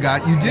shots they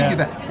got, you did Yeah. get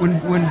that. When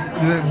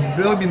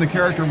Billy Beane, the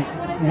character,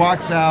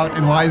 walks out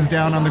and lies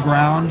down on the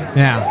ground,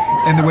 Yeah.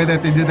 and the way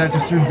that they did that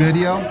just through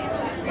video,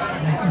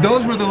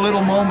 those were the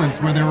little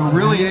moments where they were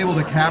really able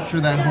to capture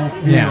that whole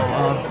feel Yeah.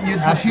 of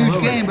it's this huge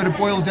Absolutely. game, but it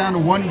boils down to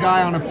one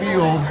guy on a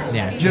field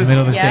Yeah, in the just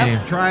middle of the Yeah. stadium.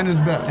 trying his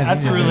best.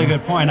 That's a Just- really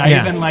good point. I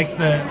Yeah. even like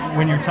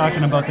when you're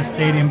talking about the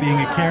stadium being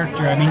a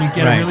character. I mean, you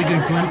get Right. a really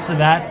good glimpse of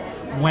that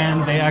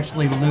when they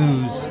actually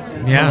lose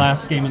Yeah. the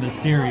last game of the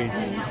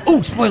series.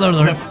 Oh, spoiler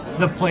alert.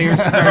 The players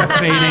start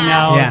fading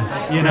out. Yeah.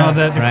 You know,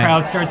 the Right.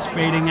 crowd starts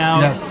fading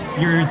out. Yes.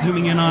 You're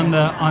zooming in on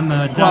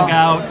the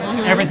dugout.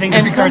 Everything It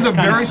just becomes starts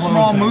a kinda very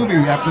small closing.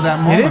 movie after that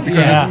moment is, because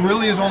yeah. it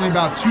really is only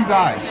about two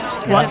guys.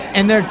 Well,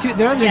 and there are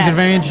other things that are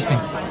very interesting.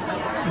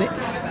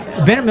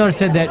 Bennett Miller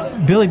said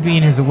that Billy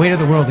Beane has the weight of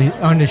the world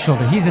on his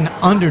shoulder. He's an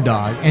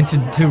underdog, and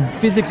to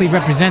physically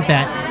represent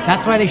that,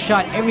 that's why they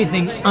shot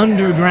everything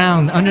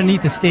underground,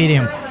 underneath the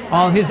stadium.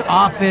 All his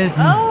office,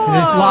 his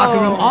locker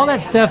room, all that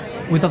stuff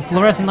with the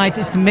fluorescent lights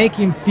is to make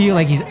him feel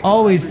like he's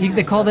always,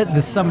 they called it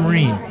the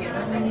submarine.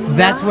 So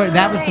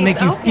that was to make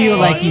you feel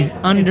like he's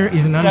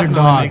an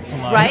underdog.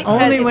 Right,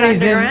 Only when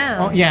he's in,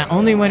 underground.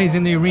 only when he's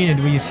in the arena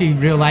do you see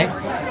real life.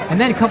 And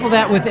then couple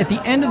that with at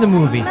the end of the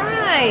movie,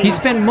 Nice. he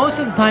spent most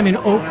of the time in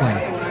Oakland.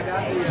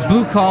 It's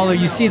blue collar.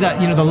 You see the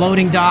the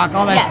loading dock,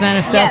 all that kind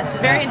of stuff.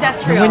 Yes, very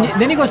industrial.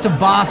 Then he goes to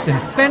Boston,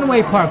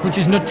 Fenway Park, which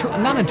is not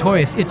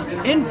notorious. It's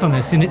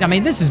infamous. And I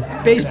mean, this is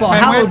baseball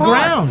hallowed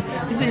ground.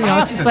 It's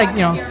just like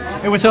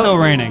It was still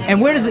raining. And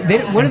where does it?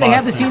 Where do they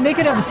have the scene? They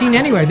could have the scene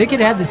anywhere. They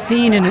could have the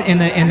scene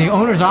in the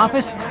owner's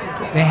office.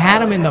 They had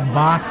them in the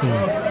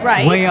boxes,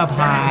 Right. way up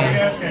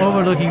high,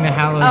 overlooking the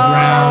hallowed Oh,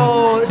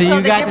 ground. so you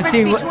the got to see.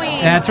 difference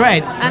between That's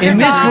right. In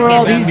this underdog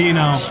world, and he's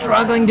Bambino.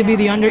 struggling to be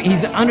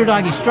he's an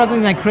underdog. He's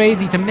struggling like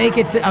crazy to make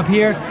it up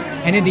here.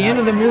 And at the end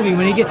of the movie,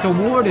 when he gets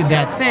awarded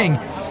that thing,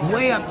 it's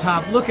way up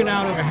top, looking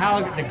out over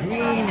Howard. The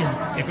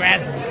the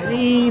grass is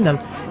green.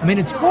 I mean,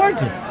 it's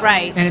gorgeous.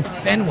 Right. And it's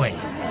Fenway,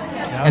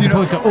 as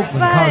opposed to Oakland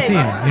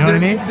Coliseum. You know what I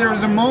mean?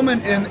 There's a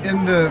moment in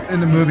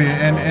the movie,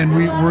 and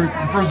we were,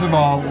 first of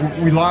all,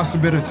 we lost a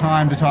bit of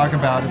time to talk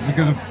about it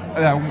because of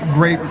that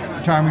great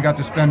time we got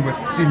to spend with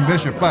Seton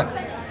Bishop. But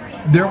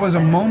there was a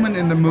moment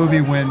in the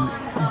movie when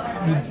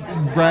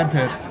Brad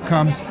Pitt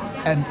comes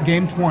at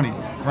game 20,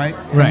 right?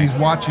 And he's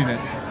watching it.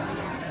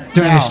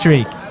 During Now, the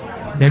streak.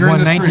 They've during won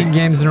the 19 streak,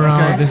 games in a row.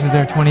 okay? This is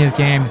their 20th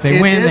game. If they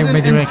It win, they isn't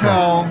make the record.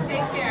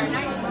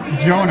 until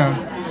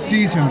Jonah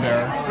sees him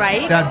there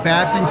Right. that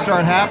bad things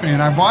start happening.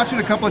 And I've watched it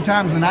a couple of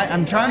times, and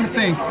I'm trying to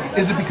think,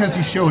 is it because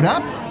he showed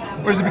up,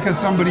 or is it because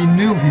somebody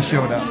knew he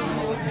showed up?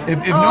 If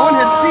no one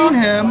had seen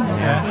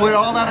him, would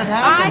all that had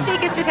happened? I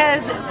think it's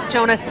because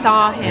Jonah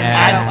saw him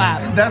Yeah.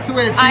 out loud. That's the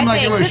way it seemed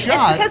like it was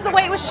shot. Because the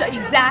way it was shot,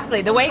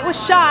 exactly. The way it was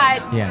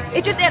shot, Yeah.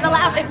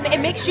 it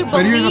makes you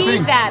But here's the thing.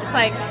 believe that. It's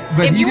like,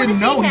 But if he you would've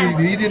didn't know seen him,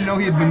 he didn't know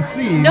he had been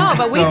seen. No,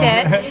 but we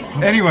did.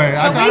 Anyway,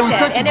 I But thought we it was did,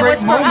 such a and it great was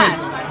for moment. us.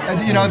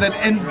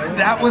 And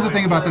that was the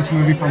thing about this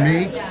movie for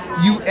me.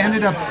 You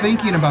ended up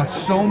thinking about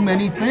so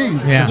many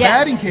things. Yeah. The Yes.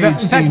 batting cage In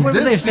fact, scene, what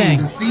was this they scene,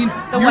 saying? the scene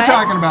The you're what?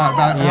 talking about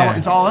Yeah. how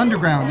it's all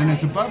underground and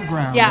it's above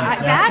ground.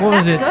 What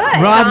was that's it?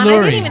 good. Rod John. I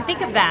Lurie. didn't even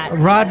think of that.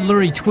 Rod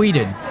Lurie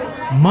tweeted,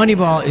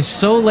 Moneyball is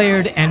so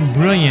layered and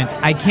brilliant,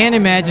 I can't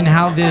imagine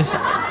how this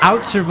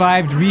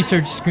out-survived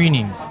research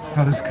screenings.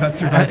 How this cut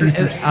survived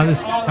research. How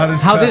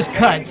this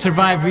cut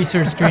survived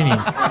research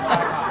screenings.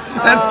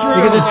 That's true.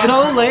 Because it's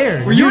so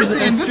layered. Well, you were Usually-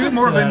 saying this is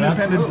more of an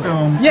independent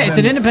film. Yeah, it's an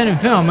than- independent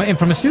film and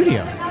from a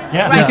studio.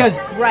 Yeah. Right. Because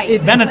Right.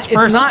 it's Bennett's it's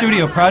first not,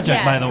 studio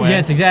project, Yeah. by the way.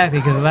 Yes, exactly.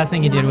 Because the last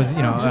thing he did was,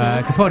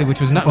 Capote,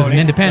 which was an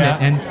independent,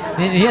 yeah.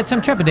 and he had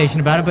some trepidation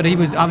about it, but he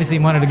was obviously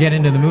wanted to get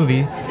into the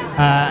movie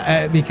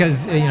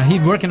because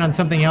he'd working on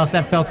something else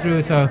that fell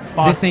through. So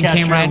Boss this thing came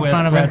Sketcher right in with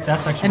front of him. Brett,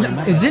 that's actually And what I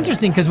meant. it was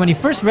interesting because when he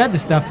first read the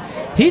stuff,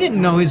 he didn't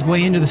know his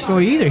way into the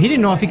story either. He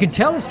didn't know if he could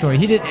tell the story.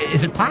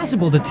 Is it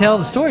possible to tell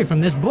the story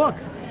from this book?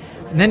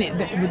 And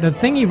then the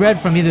thing he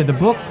read from either the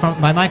book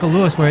by Michael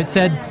Lewis, where it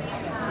said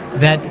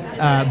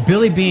that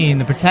Billy Beane,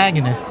 the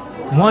protagonist,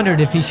 wondered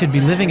if he should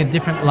be living a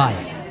different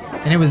life.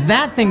 And it was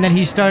that thing that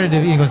he started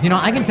to, he goes,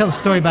 I can tell a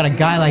story about a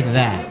guy like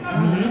that.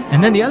 Mm-hmm.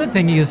 And then the other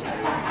thing, he goes,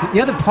 the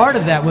other part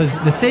of that was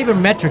the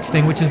sabermetrics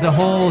thing, which is the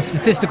whole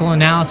statistical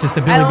analysis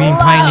that Billy Beane love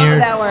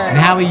pioneered, that word. and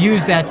how he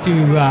used that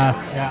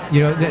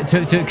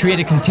to create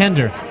a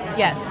contender.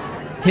 Yes.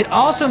 It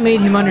also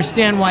made him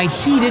understand why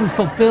he didn't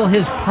fulfill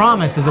his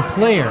promise as a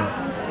player,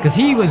 because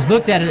he was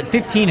looked at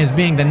 15 as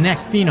being the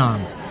next phenom.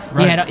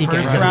 Right. He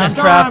First got the round best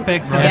draft arm.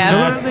 pick to the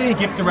Absolutely. Mets,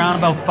 skipped around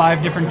about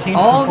 5 different teams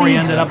before he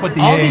ended up with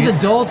the all A's. these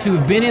adults who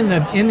have been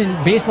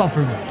in baseball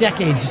for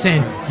decades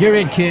saying, "You're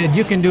it, kid.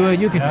 You can do it.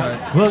 You can."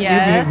 Well,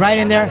 Yes. you're right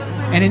in there.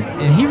 And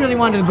he really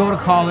wanted to go to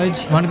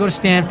college. Wanted to go to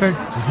Stanford.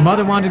 His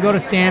mother wanted to go to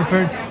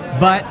Stanford,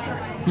 but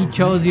he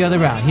chose the other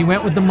route. He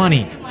went with the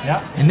money. Yeah.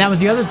 And that was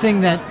the other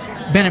thing that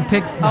Bennett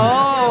picked.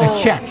 Oh.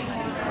 A check.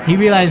 He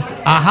realized,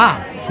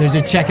 aha, there's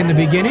a check in the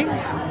beginning.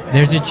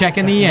 There's a check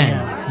in the end.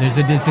 There's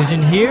a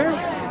decision here.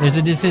 There's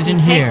a decision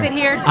He here. takes it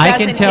here, I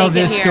can doesn't tell take it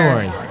this here.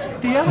 story.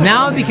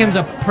 Now it becomes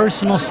a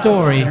personal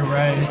story.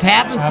 right. It just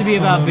happens to be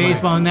about Absolutely.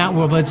 baseball in that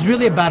world, but it's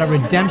really about a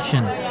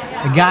redemption.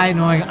 A guy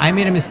knowing I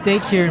made a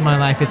mistake here in my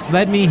life. It's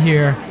led me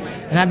here,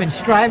 and I've been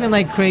striving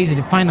like crazy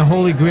to find the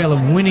holy grail of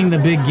winning the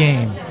big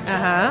game.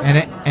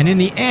 And in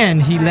the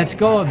end, he lets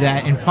go of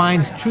that and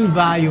finds true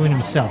value in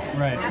himself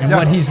Right. and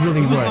what he's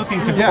really He was worth.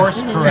 looking to Yeah.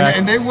 course correct.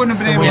 And they wouldn't have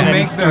been the able way to that he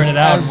make this started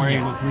out as and where he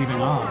was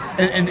leaving off.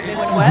 And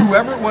what?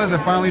 whoever it was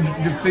that finally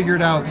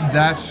figured out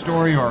that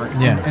story arc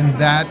Yeah. and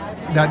that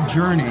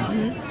journey,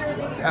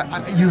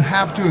 you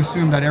have to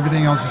assume that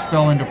everything else just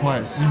fell into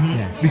place.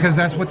 Yeah. Because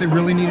that's what they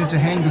really needed to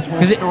hang this whole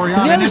 'Cause story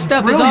 'cause on. the And other it's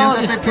stuff is brilliant all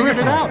that just they figured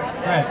it peripheral.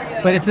 out. Right.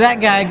 But it's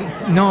that guy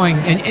knowing,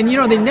 and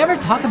they never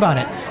talk about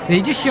it.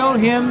 They just show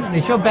him,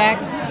 they show back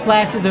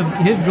flashes of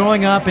his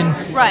growing up and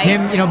Right.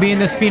 him, being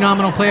this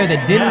phenomenal player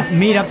that didn't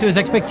meet up to his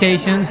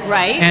expectations.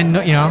 Right. And,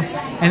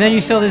 and then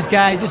you show this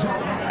guy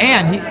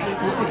and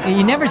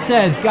he never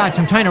says, gosh,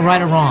 I'm trying to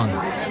right a wrong.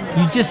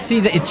 you just see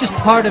that it's just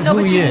part of No,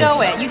 who but he you is.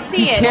 know it. You see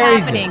He it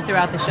carries happening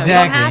throughout the show.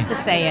 Exactly. You don't have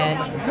to say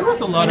it. There was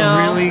a lot of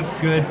really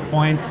good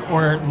points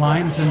or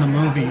lines in the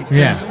movie.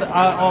 Yeah.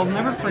 I'll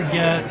never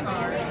forget.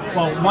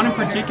 Well, one in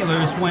particular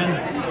is when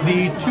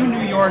the two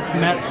New York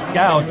Met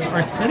scouts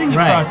are sitting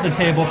across the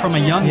table from a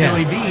young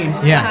Billy Beane,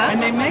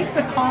 and they make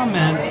the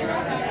comment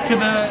to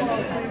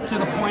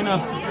the point of,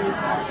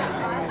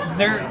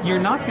 you're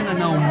not going to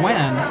know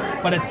when,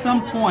 but at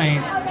some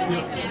point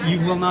you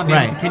will not be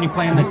able to. Can you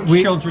play in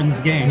the children's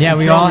game? Yeah,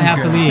 we all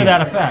have to leave. To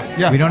that effect.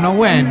 Yeah. We don't know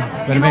when,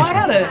 but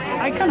eventually.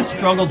 I kind of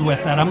struggled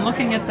with that. I'm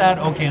looking at that,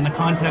 okay, in the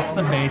context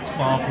of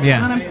baseball. Yeah.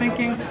 And then I'm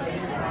thinking,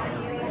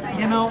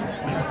 you know,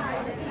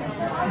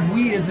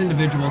 we as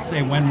individuals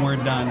say when we're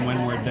done.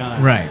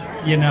 Right.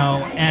 You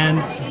know, and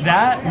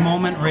that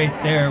moment right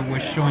there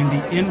was showing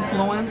the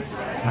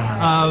influence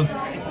of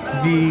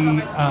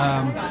the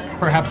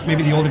perhaps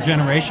maybe the older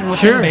generation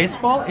within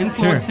baseball,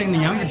 influencing the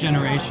younger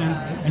generation,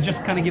 and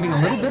just kind of giving a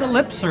little bit of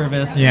lip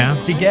service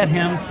to get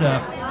him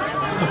to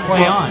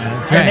play on.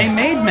 That's and they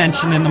made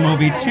mention in the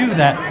movie too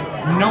that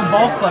no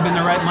ball club in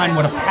their right mind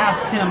would have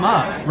passed him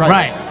up.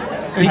 Right.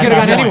 He could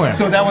have gone anywhere.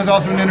 So that was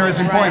also an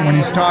interesting point when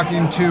he's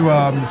talking to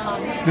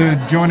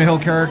the Jonah Hill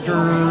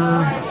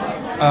character.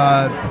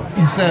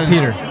 He says,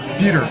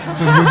 Peter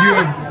says, would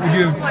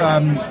you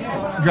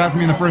have drafted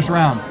me in the first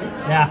round?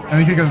 Yeah.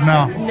 And he goes,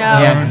 no.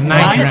 Yeah,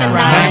 ninth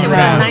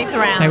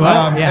round. Say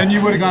what? And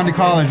you would have gone to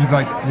college. He's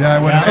like, yeah, I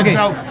would have. Okay. And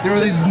so there were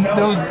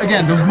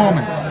those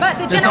moments. But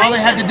the That's all they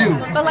had to do.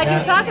 But like you're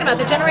talking about,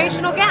 the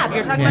generational gap.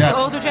 You're talking about the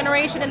older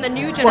generation and the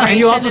new generation. Well, and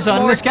you also it's saw it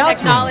in more the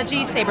scouts room.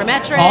 technology,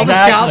 sabermetrics. All the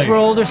scouts were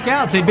older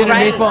scouts. They'd been in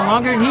baseball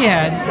longer than he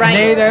had. Right.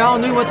 And they all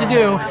knew what to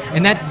do.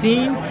 And that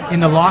scene in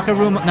the locker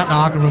room, not in the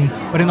locker room,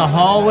 but in the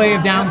hallway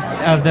of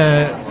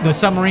the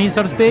submarine,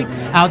 so to speak,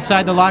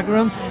 outside the locker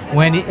room,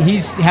 when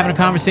he's having a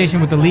conversation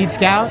with the lead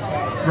scout.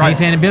 Right. He's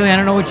saying, Billy, I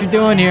don't know what you're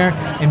doing here.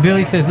 And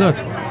Billy says, look,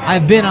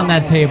 I've been on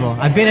that table.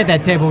 I've been at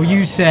that table where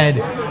you said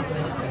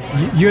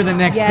you're the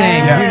next thing.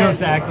 Yeah. You know,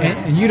 Exactly.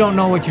 And you don't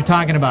know what you're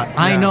talking about.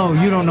 I know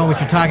you don't know what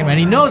you're talking about. And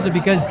he knows it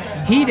because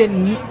he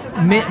didn't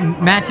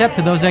match up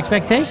to those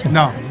expectations.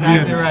 No,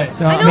 exactly right.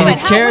 So, I know, but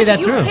carry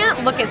that through. You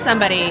can't look at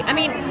somebody. I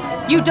mean,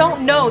 you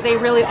don't know they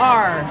really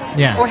are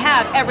or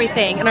have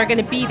everything and are going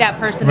to be that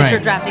person that you're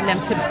drafting them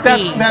to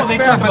be. That's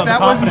fair, but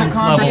that wasn't the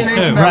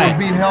conversation that was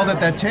being held at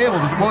that table.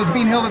 What was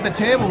being held at the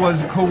table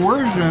was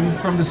coercion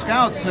from the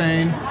scouts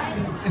saying,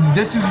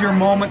 this is your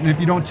moment, and if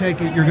you don't take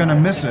it, you're going to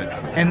miss it.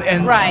 And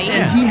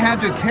he had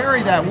to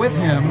carry that with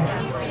him.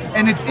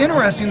 And it's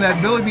interesting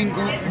that Billy Beane,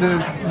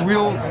 the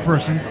real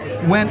person,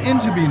 went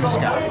into being a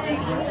scout.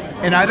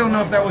 And I don't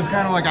know if that was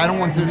kind of like, I don't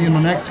want the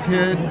next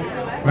kid,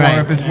 or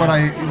if it's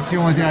it's the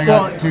only thing I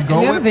got to go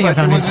with. But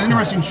it was an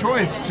interesting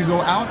choice to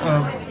go out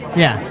of.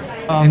 Yeah.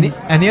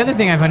 And the other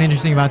thing I find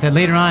interesting about that,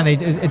 later on,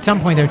 at some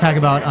point they were talking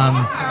about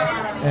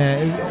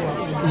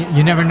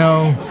you never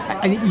know.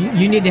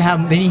 You need to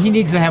have. He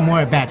needs to have more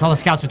at bats. All the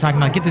scouts are talking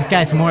about get this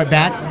guy some more at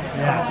bats.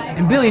 Yeah.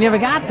 And Billy never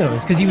got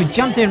those because he was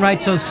jumped in right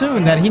so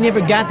soon that he never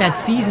got that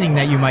seasoning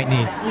that you might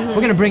need.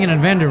 We're gonna bring in a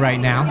vendor right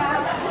now.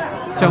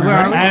 So where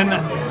are we? And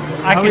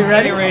I can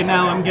tell you right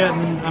now, I'm getting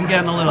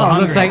a little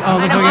hungry. Looks like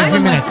we got a few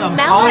minutes. Smell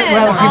We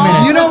have a few it.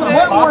 minutes. You know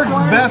what works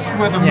best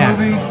with a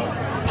movie?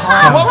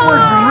 What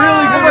works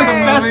really good with a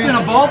Best movie in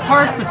a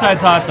ballpark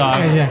besides hot dogs.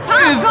 is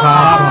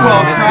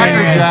Popcorn. It's Cracker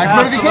great. Jacks.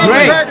 But if you can't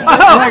Great. get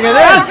Cracker Look at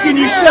this. Can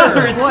you shut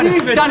her? What a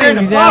stunning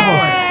example.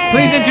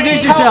 Please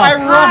introduce yourself.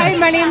 Hi,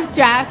 my name's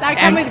Jess. I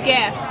come with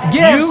gifts.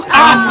 Gifts. We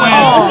How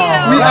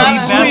absolutely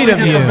sweet of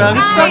get you. the best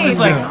This stuff is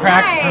like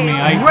crack for me.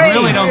 I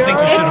really don't think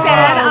you should It have said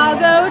brought I'll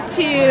go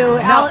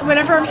to,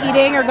 whenever I'm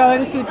eating or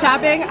going food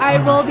shopping, I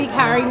will be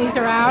carrying these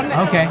around.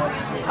 Okay.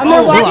 I'm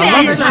going to walk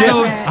I in.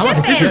 want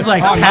the chips. This is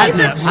like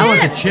catnip. I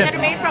want the chips. That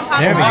are made from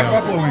There we Hot go.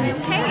 buffalo wings.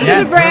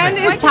 Yes, The brand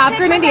is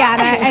Popcorn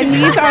Indiana, and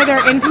these are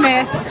their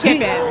infamous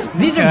chip-ins.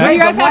 These are Okay. great, You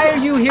guys but why have-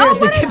 are you here at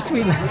the gift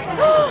suite?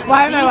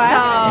 Why am I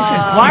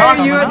what? Why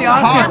are you at the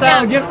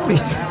Oscar-style gift suite?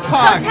 So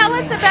tell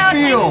us about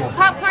Spiel.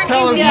 Popcorn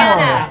Tell us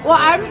Indiana. Well,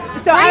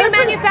 Where do you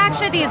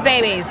manufacture these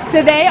babies?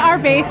 So they are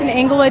based in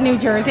Englewood, New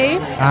Jersey.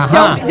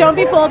 Don't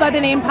be fooled by the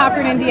name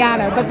Popcorn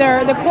Indiana, but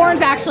the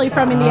corn's actually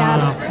from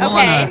Indiana. Okay.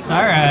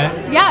 All right.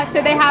 Yeah,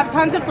 so they have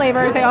tons of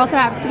flavors. They also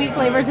have sweet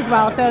flavors as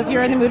well. So if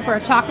you're in the mood for a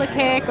chocolate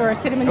cake or a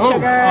cinnamon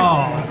sugar.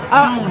 Wow.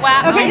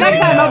 Okay, next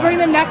time. I'll bring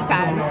them next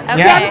time.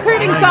 Okay. So I'm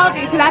craving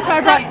salty, so that's why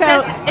I brought.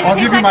 does So, it I'll taste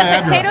give you like my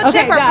a potato address.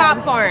 chip Okay, or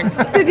done. popcorn?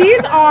 so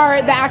these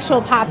are the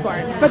actual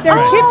popcorn, but they're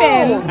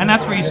chip-ins. And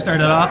that's where you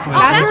started off with.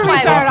 That's That's where we why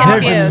I started was off.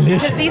 confused. They're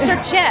Because these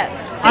are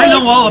chips. I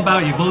know all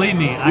about you. Believe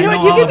me, I You know know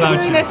what? You all could be about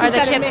doing you. this Are the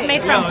instead of chips me.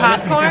 made Yo, from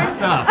this is popcorn? good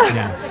stuff.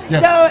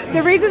 So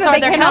the reason So that they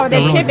they're came out with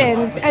the healthy.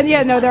 chip-ins,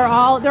 and they're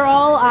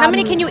all. How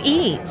many can you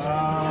eat?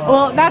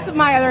 Well, that's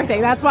my other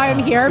thing. That's why I'm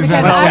here Is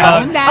because that I'm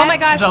challenge? obsessed. Oh my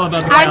gosh, It's all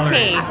about the 20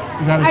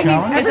 Is that a challenge? is a every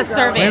girl. Wait a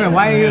serving. minute,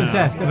 why are you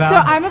obsessed about?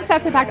 So I'm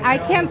obsessed with the fact I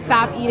can't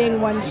stop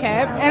eating one chip,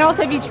 and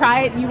also if you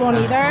try it, you won't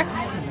either.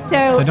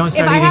 So don't if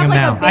start I eating have them like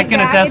now. a big I can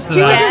bag, attest it's to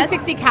that.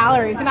 260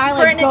 calories, and I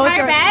like For an go entire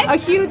through bag? a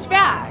huge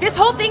bag. This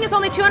whole thing is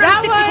only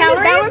 260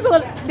 calories? That was a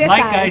little, this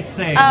Like size. I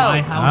say, Oh.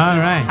 my house All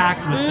is right.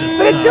 packed with this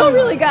But it's stuff. still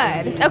really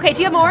good. Okay,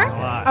 do you have more?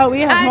 Oh,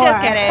 we have I'm more.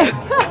 just kidding.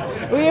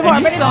 We have more.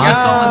 And you But sell it's-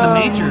 this all in the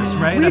majors,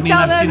 right? We I mean,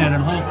 sell I've seen them- it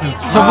in Whole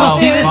Foods. So we'll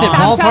see this at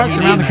Stop ballparks talking.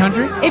 around the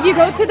country? If you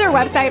go to their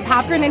website,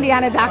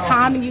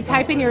 popcornindiana.com, and you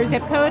type in your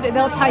zip code,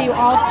 they'll tell you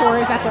all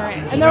stores that they're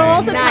in, and they'll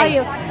also tell Nice.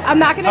 you. I'm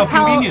not going to How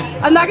tell.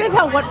 convenient. I'm not going to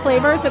tell what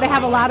flavors, but they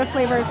have a lot of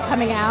flavors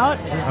coming out.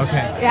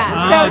 Okay. Yeah.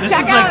 Oh, so this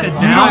check is out. like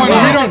the You don't want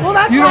down. Well,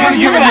 that's you don't why want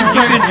to you give can- an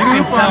you can inside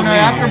scoop tell on me.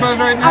 AfterBuzz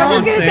right I now? was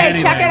won't going to say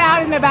say, check it anything.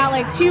 out in about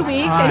like 2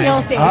 weeks, All right. and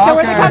you'll see. So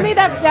we're the Okay. company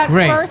that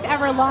Great. first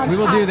ever launched. We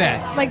will do Pop-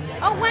 that. Like,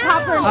 Oh, wow.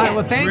 popcorn All right, chips.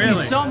 well, thank you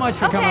Really? so much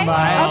for Okay. coming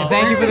by. Oh, and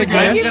thank you for the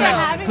thank you gift. for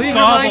having Please me.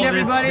 remind Gobble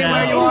everybody this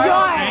where down. you are.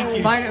 Enjoy. Thank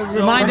you Find, so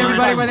remind much.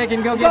 everybody where they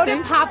can go Go get to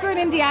these.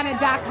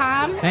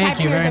 popcornindiana.com. Thank type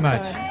you in your very zip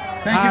much. code.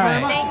 Thank you All very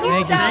right. much. Thank you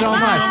Thank you so so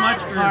much. much. So much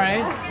for, All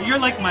right. You're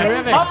like my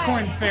Terrific.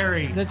 popcorn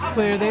fairy. Let's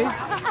clear these.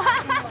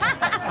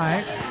 All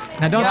right.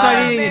 Now don't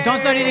start eating it. Don't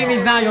start eating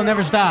these now. You'll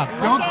never stop.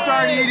 Don't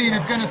start eating.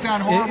 It's going to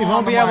sound horrible. It won't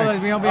on be the able to.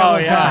 mic. We won't be able Oh,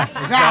 to yeah.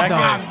 talk.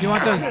 Exactly. So you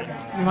want those?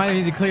 You might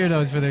need to clear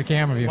those for the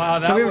camera view. Wow,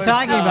 that so we were was,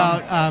 talking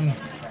about.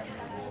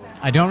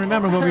 I don't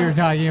remember what we were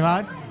talking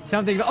about.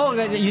 Something. Oh,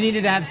 that you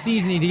needed to have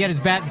seasoning to get his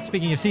bat.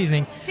 Speaking of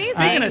seasoning. Seasoning,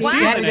 Speaking of wow.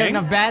 He had to get seasoning.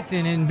 enough bats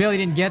in, and Billy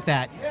didn't get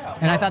that.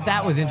 And I thought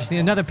that was interesting.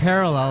 Another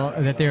parallel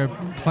that they were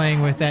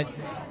playing with, that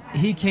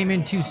he came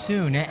in too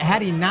soon.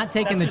 Had he not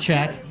taken the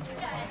check,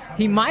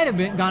 he might have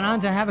gone on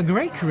to have a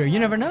great career. You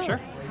never know. Sure.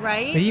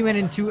 Right? But he went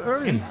in too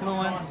early.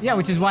 Influence. Yeah,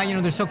 which is why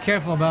they're so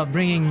careful about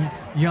bringing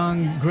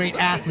young, great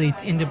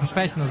athletes into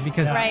professionals,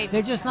 because Right.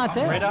 they're just not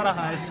there. Right out of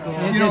high school.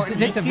 It, You know, it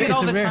takes you a see bit. it It's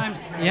all a the rare. time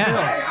still.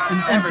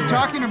 Yeah. And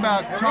talking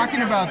about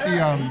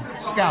the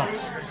scouts,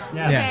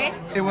 Yeah. Okay.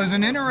 it was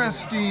an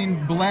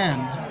interesting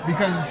blend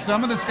because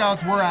some of the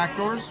scouts were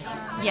actors,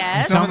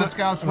 Yes. some of the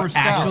scouts were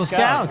scouts. Actual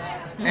scouts.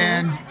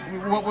 And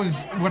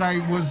what I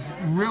was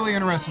really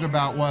interested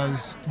about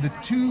was the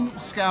two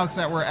scouts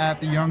that were at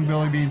the young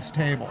Billy Beane's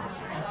table.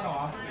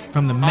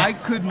 From the I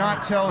Mets. could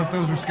not tell if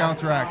those were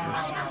scouts or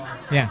actors,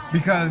 Yeah.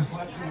 because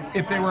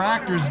if they were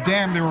actors,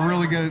 damn, they were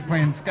really good at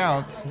playing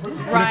scouts. But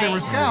if they Right. were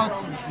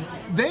scouts,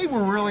 they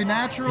were really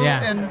natural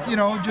Yeah. and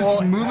just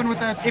Well, moving with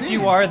that scene. If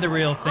you are the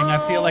real thing, I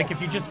feel like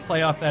if you just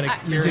play off that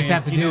experience,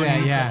 have to you do don't that,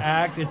 need yeah. to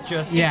act. It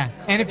just Yeah.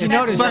 And if you it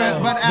notice, but,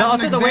 shows. but as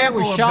also an the way it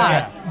was example of shot.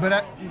 that,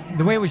 but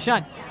The way it was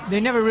shot, they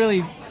never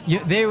really.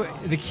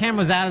 The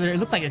camera's out of there. It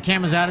looked like the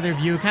camera's out of their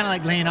view, kind of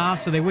like laying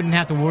off, so they wouldn't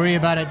have to worry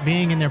about it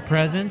being in their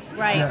presence.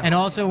 Right. Yeah. And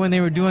also when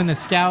they were doing the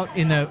scout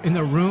in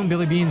the room,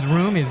 Billy Beane's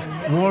room, his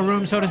war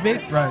room, so to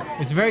speak. Right.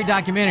 It's very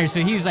documentary.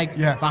 So he was like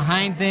Yeah.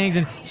 behind things,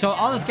 and so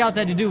all the scouts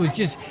had to do was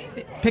just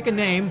pick a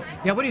name.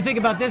 Yeah, what do you think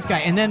about this guy?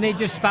 And then they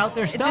just spout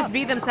their stuff. Just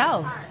be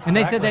themselves. And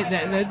they said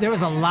that there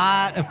was a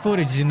lot of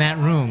footage in that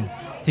room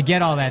to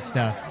get all that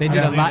stuff. They did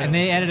Yeah, a lot, and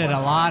they edited a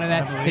lot of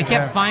that. They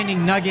kept that.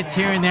 finding nuggets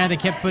here and there. They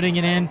kept putting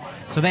it in,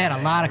 so they had a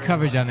lot of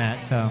coverage on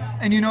that. So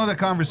And the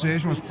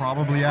conversation was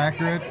probably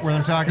accurate, where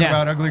they're talking Yeah.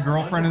 about ugly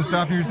girlfriend and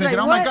stuff, and you're thinking,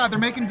 Like, oh my what? God, they're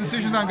making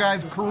decisions on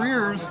guys'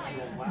 careers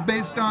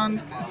based on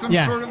some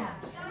Yeah. sort of.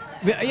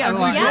 yeah,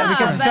 well, Yeah,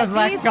 because it but shows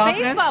lack these of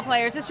confidence. baseball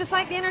players, it's just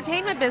like the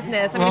entertainment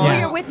business. I mean, Well, who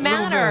you're with little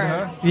bit,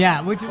 matters. huh?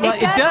 Yeah, which well, It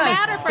does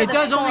matter for it the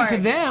does only to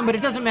sport. them, but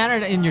it doesn't matter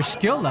in your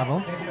skill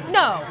level.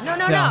 No.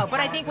 So- But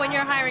I think when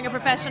you're hiring a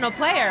professional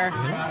player,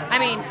 I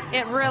mean,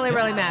 it really,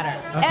 really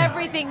matters.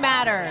 Everything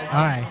matters.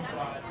 All right.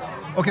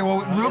 Okay,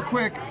 well, real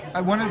quick,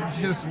 I want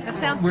to just. That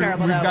sounds we've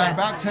terrible, We've though, got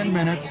but- about 10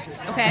 minutes.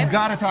 Okay. We've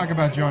got to talk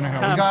about Jonah Hill.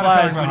 Time We've got to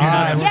flies talk when about you're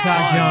Jonah having Hill. We'll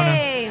talk Jonah.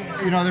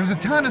 Yay! There's a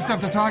ton of stuff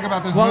to talk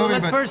about this Well, movie,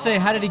 let's but first say,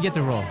 how did he get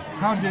the role?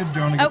 how did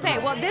Jonah get Okay,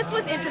 well, this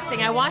was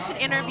interesting. I watched an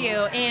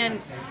interview, and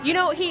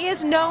he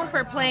is known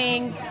for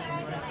playing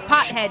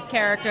pothead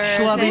characters.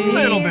 Schlubby. and he's,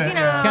 Little bit, you know,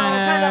 yeah.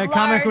 kind of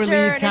Comic larger,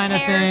 relief and kinda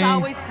his hair is thing.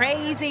 always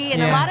crazy,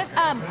 and a Yeah. lot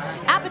of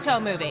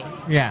Apatow movies.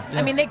 Yeah.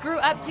 I mean, they grew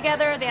up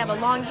together. They have a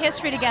long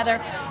history together,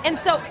 and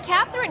so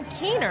Catherine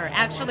Keener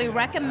actually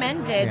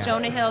recommended Yeah.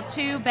 Jonah Hill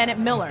to Bennett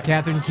Miller.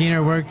 Catherine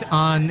Keener worked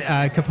on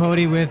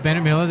Capote with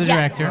Bennett Miller, the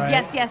director.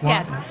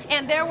 Yes.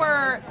 And there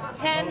were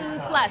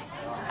 10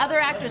 plus other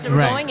actors that were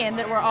Right. going in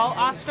that were all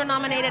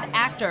Oscar-nominated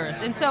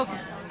actors. And so,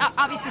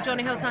 obviously,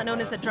 Jonah Hill's not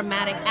known as a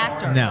dramatic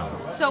actor. No.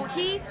 So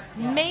he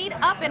made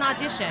up an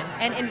audition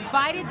and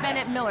invited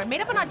Bennett Miller.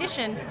 Made up an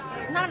audition,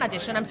 not an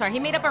audition, I'm sorry. He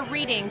made up a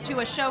reading to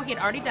a show he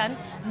had already done,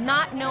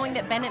 not knowing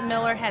that Bennett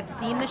Miller had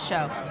seen the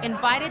show.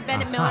 Invited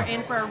Bennett Miller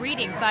in for a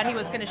reading, thought he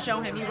was going to show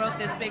him. He wrote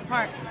this big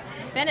part.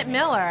 Bennett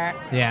Miller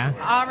Yeah.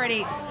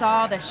 already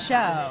saw the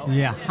show.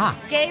 Yeah. Huh.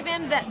 Gave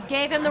him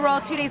the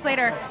role 2 days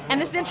later, and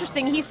this is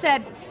interesting. He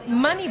said,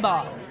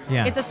 "Moneyball.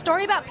 Yeah. It's a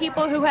story about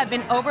people who have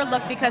been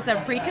overlooked because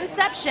of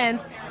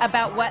preconceptions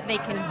about what they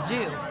can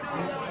do."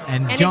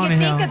 And And Jonah if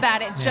you Hill. think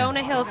about it, yeah.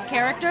 Jonah Hill's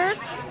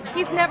characters,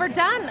 he's never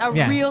done a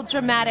Yeah. real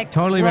dramatic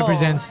totally role.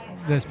 represents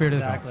the spirit of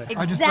the film.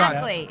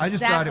 Exactly. I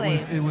just thought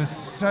it was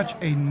such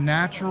a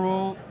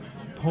natural,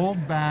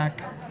 pulled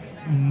back,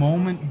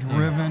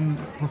 moment-driven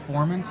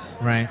performance.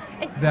 Right.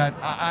 That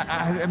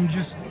I'm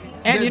just.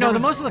 And the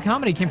most of the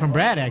comedy came from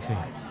Brad actually.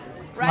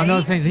 Right? On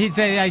those things, he'd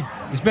say, "Hey,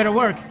 it's better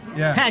work."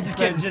 Yeah. Just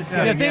kidding. Just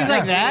Things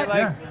like that.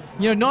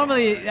 Like,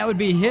 Normally that would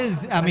be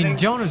his. I mean,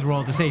 Jonah's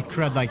role to say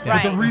crud like that.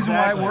 Right. But the reason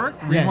why it worked,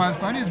 the reason why it's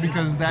funny is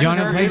because that Jonah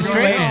character plays is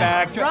straight really man.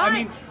 back. I Right.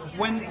 mean,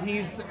 when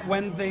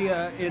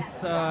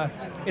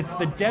it's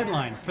the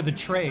deadline for the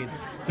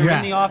trades. They're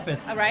in the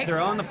office. All right. They're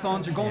on the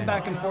phones. They're going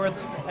back and forth,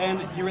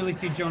 and you really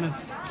see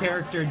Jonah's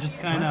character just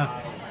kind of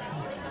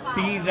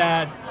be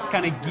that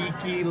kind of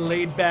geeky,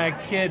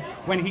 laid-back kid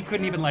when he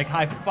couldn't even like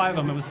high five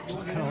him. It was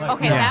just kind of like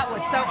Okay, that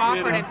was so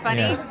awkward and funny.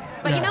 Yeah.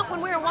 But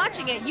when we were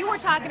watching it, you were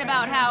talking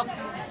about how,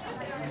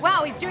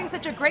 wow, he's doing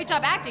such a great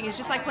job acting. He's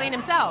just like playing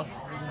himself.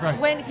 Right.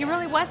 When he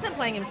really wasn't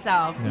playing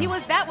himself. No.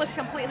 That was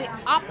completely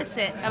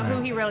opposite of who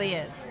he really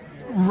is.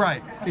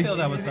 Right. I feel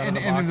that was out of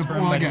the and box for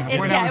him, well, but again, it-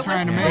 what yeah, I was it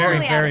trying was to make totally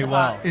is out of very the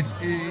well. box. it's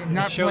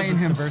not It shows playing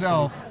his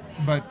himself,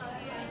 but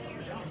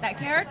That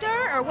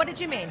character, or what did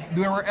you mean?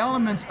 there were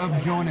elements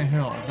of Jonah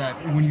Hill that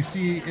when you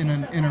see in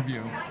an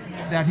interview,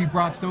 that he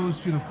brought those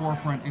to the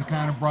forefront and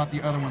kind of brought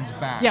the other ones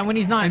back. Yeah, when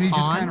he's not and he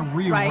just on, kind of Right.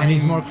 rearranged. and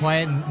he's more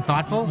quiet and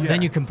thoughtful, Yeah.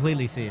 then you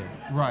completely see it.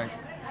 Right.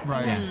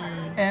 Yeah.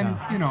 And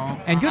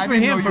And good I for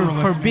didn't him know you were for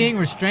listening. being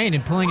restrained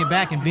and pulling it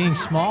back and being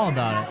small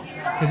about it,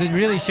 because it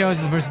really shows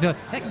his versatility.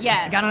 Heck,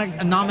 Yes. got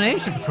a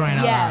nomination for crying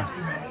out Yes. loud.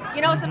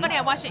 It's so funny.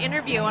 I watched an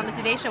interview on the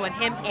Today Show with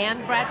him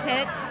and Brad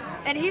Pitt,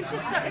 and he's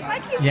just so—it's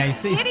like he's Yeah,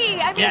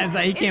 giddy. I mean, yeah, it's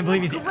like he can't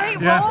believe he's- a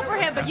great Yeah. role for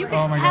him, but you Oh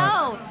can my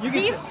tell You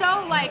can he's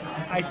so like,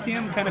 I see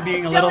him kind of being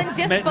a Still little in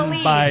smitten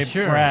disbelief. by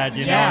Sure. Brad,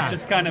 you Yeah. know,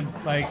 just kind of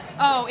like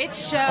oh, it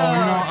shows.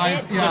 I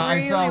it saw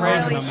really,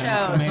 Rosen really on it.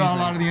 I shows. saw a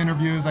lot of the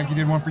interviews, like he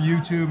did one for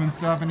YouTube and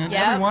stuff, and in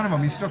Yep. every one of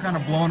them, he's still kind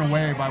of blown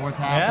away by what's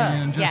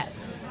happening, and just, Yes.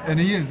 and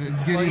he is.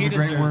 Giddy well, he is a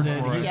great deserves word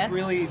it. for it. He's Yes.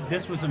 really,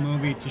 this was a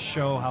movie to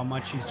show how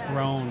much he's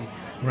grown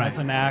Right. as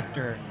an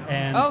actor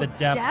and Oh, the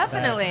depth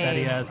definitely. that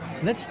he has.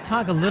 Let's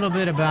talk a little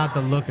bit about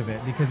the look of it,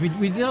 because we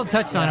little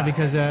touched on it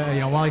because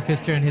Wally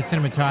Pfister and his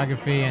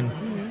cinematography, and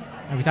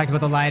we talked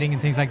about the lighting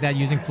and things like that,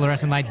 using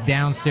fluorescent lights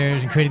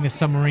downstairs and creating this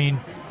submarine.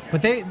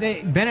 But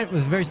Bennett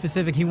was very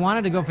specific. He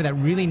wanted to go for that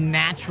really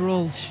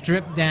natural,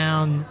 stripped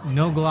down,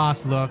 no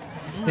gloss look.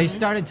 They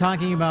started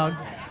talking about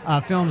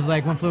films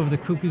like One Flew Over the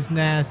Cuckoo's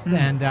Nest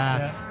and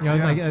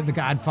like The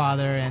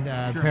Godfather and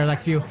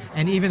Parallax View,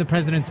 and even The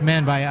President's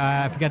Men by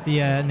I forgot the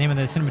name of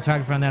the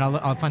cinematographer on that.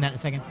 I'll find that in a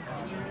second.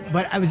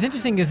 But it was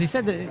interesting because he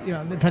said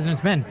that The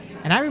President's Men,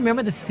 and I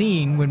remember the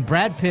scene when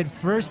Brad Pitt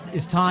first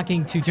is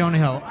talking to Jonah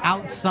Hill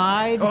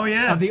outside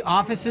of the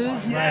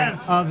offices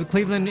of the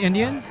Cleveland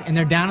Indians, and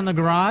they're down in the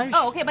garage.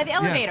 Oh, okay, by the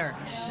elevator.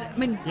 I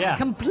mean,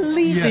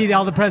 completely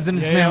all The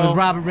President's Men Yale, with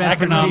Robert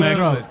Redford and Deep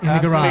economics, Throat in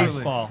the garage.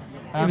 Baseball.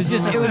 It was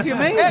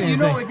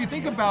amazing. And if you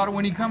think about it,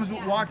 when he comes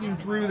walking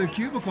through the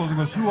cubicles and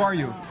goes, "Who are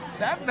you?"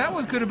 That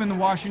could have been the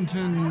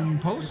Washington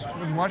Post.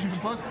 Was it Washington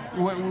Post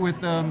with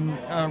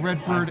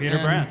Redford Peter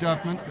and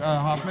Brandt.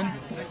 Hoffman.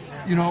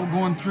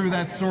 Going through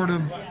that sort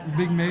of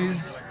big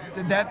maze.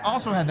 That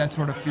also had that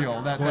sort of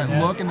feel, that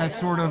look, and that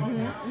sort of,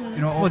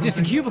 Well, just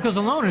the cubicles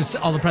alone is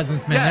all The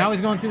President's Men. They're always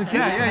going through the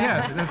cubicles.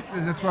 Yeah.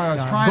 That's what I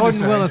was trying to Gordon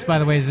say. Willis, by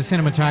the way, is the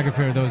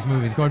cinematographer of those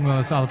movies. Gordon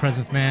Willis, All the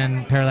President's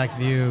Men, Parallax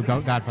View,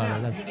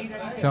 Godfather.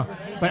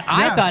 But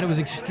I thought it was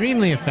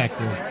extremely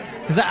effective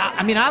because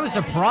I was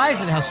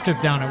surprised at how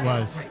stripped down it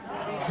was.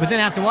 But then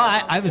after a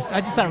while, I just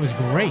thought it was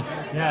great.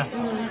 Yeah.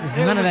 There's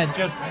none of that.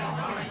 Just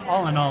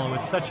all in all, it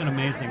was such an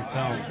amazing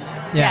film.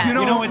 Yeah. You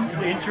know what's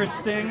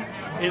interesting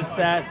is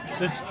that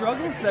the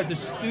struggles that the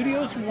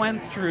studios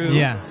went through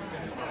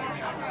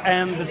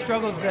and the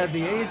struggles that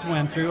the A's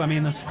went through, I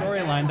mean, the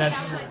storyline, that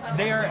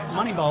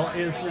Moneyball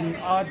is an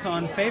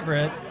odds-on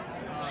favorite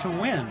to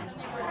win.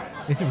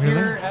 Is it really?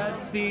 Here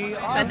at the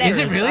Oscars. Is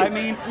it really? I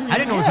mean, I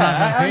didn't know it was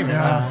odds on favorite.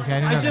 Yeah. Oh, okay, I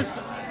didn't know that. just...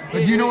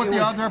 But do you know what it the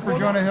was odds are for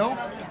Jonah Hill?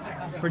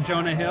 For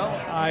Jonah Hill,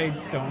 I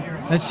don't.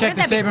 Let's check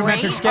the Wouldn't that be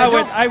sabermetric great?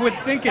 schedule. I would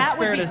think it's That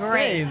would fair be to say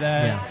great.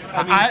 that.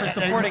 I mean,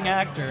 for supporting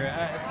actor,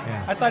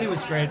 I thought he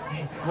was great.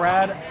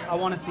 Brad, I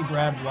want to see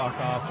Brad walk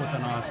off with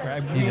an Oscar. I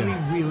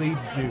really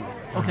do.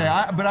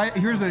 Okay,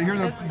 here's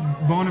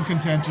a bone of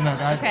contention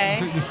that I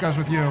discussed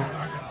with you.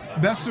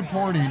 Best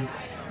supporting,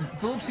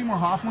 Philip Seymour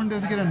Hoffman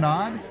doesn't get a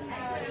nod.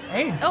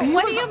 Hey,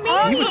 What do you mean?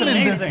 Awesome He was in this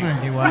amazing.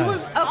 thing. He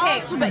was. Okay,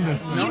 awesome in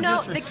this but thing. you know,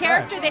 the disrespect.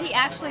 character that he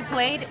actually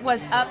played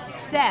was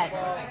upset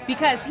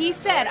because he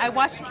said, I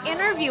watched an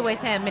interview with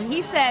him, and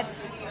he said,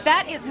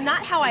 that is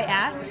not how I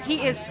act.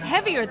 He is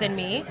heavier than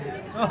me.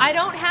 I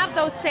don't have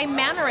those same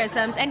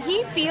mannerisms, and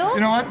he feels...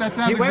 You know what? That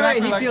sounds He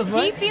exactly like... feels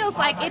what? He feels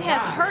like it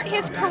has hurt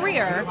his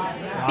career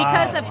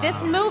because of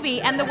this movie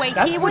and the way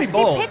he was pretty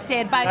bold.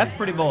 depicted by... That's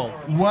pretty bold.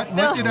 What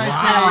did I say? I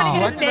don't want to get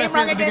What his did I name say wrong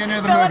at the again. beginning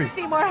of the Philip movie?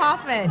 Seymour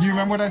Hoffman. Do you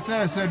remember what I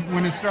said? I said,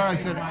 when it started, I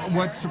said,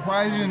 what's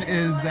surprising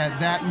is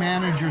that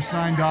manager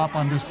signed off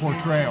on this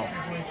portrayal.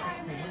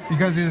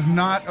 Because it is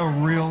not a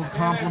real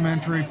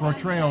complimentary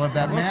portrayal of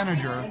that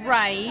manager.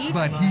 Right.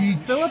 But he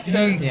does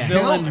killed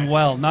villain it.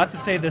 well. Not to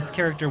say this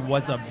character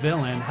was a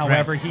villain.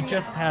 However, he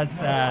just has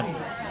that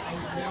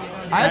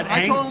that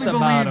I angst totally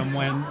about believe- him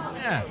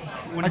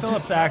when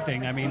Philip's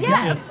acting. I mean,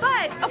 Yeah, he just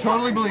but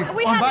Totally believe.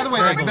 We Oh, had by the this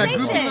way, that goofy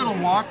conversation. little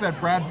walk that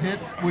Brad Pitt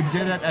would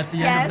did at the end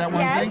Yes, of that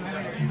one yes.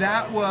 thing,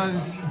 that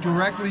was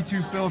directly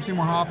to Philip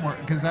Seymour Hoffman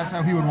because that's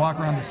how he would walk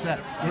around the set.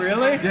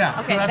 really. Yeah,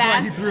 Okay, so that's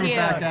why he that's threw cute. it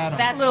back at him.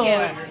 That's Little- cute.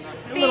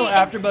 a little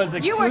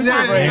AfterBuzz you were exclusive talking-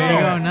 right There you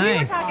there. go, We were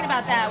nice. talking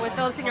about that with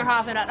Philip Seymour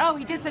Hoffman about, oh,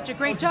 he did such a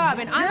great job.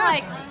 And I'm Yes.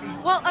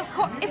 like, well, of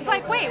course, it's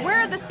like, wait,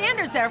 where are the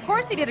standards there? Of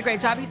course he did a great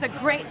job. He's a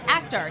great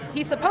actor.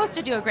 He's supposed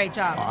to do a great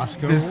job.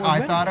 Oscar. I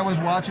thought I was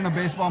watching a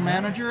baseball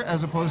manager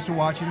as opposed to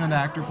watching an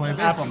actor play a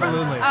baseball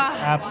Absolutely, manager.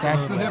 absolutely.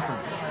 That's the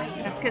difference.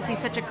 That's because he's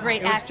such a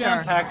great It was actor.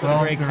 jam-packed with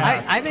Well, a great there-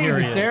 cast. I think it's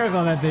period.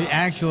 hysterical that the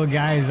actual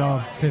guy is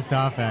all pissed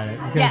off at it.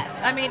 because Yes,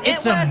 I mean,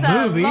 it's it was a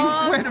movie.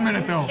 long, Wait a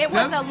minute, though. It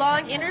was a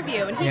long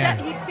interview, and Yeah.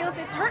 he feels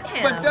it's hurt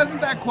him. But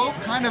doesn't that quote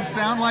kind of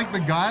sound like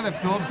the guy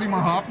that Philip Seymour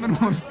Hoffman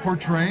was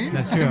portraying?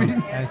 That's I true.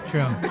 mean, That's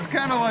true. it's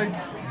kind of like,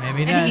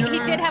 Maybe and not. he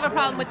did have a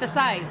problem with the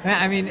size. Yeah,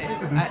 I mean,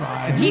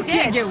 if He you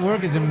can't did. get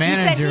work as a said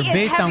manager he is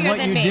based on heavier what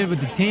than you me. did with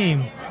the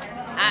team,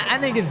 I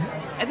think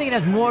it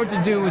has more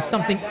to do with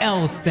something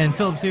else than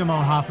Philip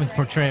Seymour Hoffman's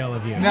portrayal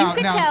of you. No. You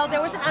could tell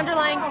there was an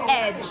underlying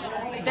edge.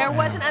 There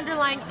was an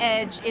underlying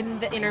edge in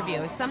the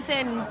interview.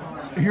 Something.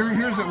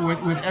 here's it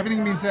with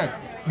everything being said.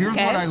 Here's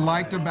Okay. what I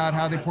liked about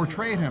how they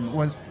portrayed him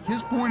was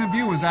his point of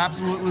view was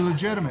absolutely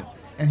legitimate.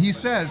 And he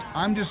says,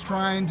 I'm just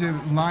trying to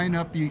line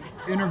up the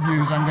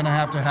interviews I'm going to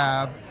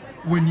have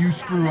when you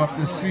screw up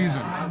this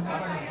season.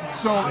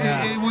 So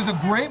it was a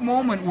great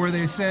moment where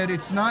they said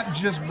it's not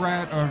just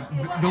Brad or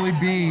Billy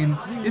Beane,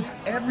 it's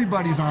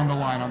everybody's on the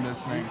line on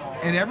this thing.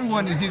 And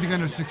everyone is either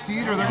going to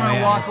succeed or they're going to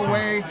yeah, walk that's true.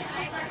 away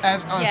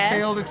as a Yes.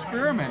 failed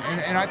experiment.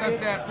 And I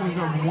thought that was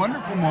a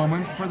wonderful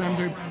moment for them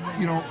to,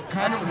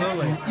 kind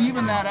Absolutely. of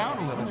even that out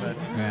a little bit.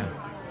 Yeah.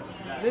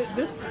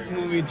 This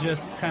movie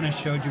just kind of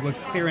showed you what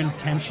clear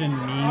intention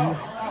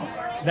means.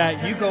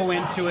 That you go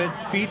into it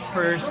feet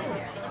first,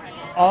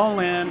 all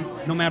in,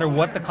 no matter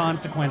what the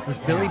consequences.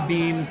 Billy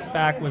Beane's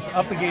back was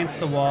up against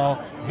the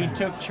wall. He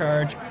took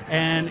charge,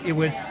 and it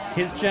was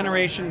his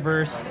generation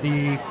versus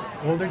the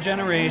older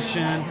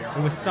generation.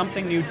 It was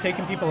something new,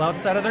 taking people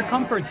outside of their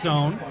comfort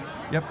zone.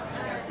 Yep.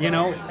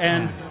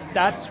 And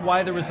that's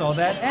why there was all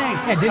that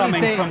angst Yeah, didn't he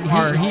coming say from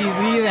art. we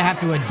either have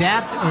to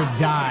adapt or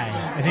die?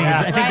 I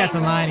think that's a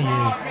line he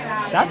used.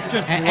 That's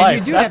just And life.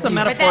 you do That's have a to-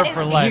 But metaphor that is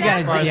for life, you gotta-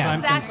 as far as yeah, I'm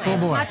exactly. concerned. Full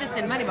It's board. not just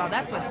in Moneyball.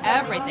 That's with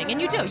everything, and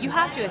you do. You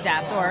have to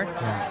adapt, or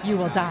you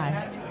will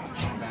die.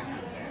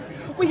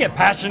 We get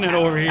passionate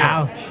over here.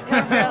 Ouch.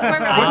 We're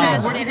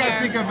really What do you passionate guys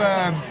here. think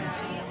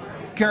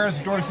of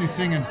Karis Dorsey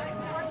singing?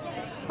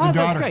 Oh, The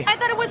that's daughter. great. I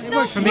thought it was so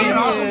works for cute. me. What an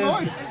awesome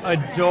Is voice.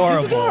 adorable.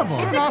 She's adorable.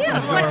 It's Awesome. a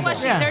cute. What Adorable. was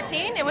she? Yeah.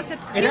 13? It was a.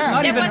 It's Yeah.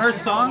 not it even was her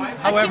song. a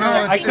However,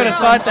 cute- I it's could have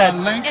from, thought that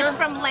Lenka? It's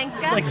from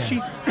Lenka. like she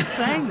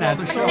sang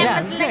that song. Yeah,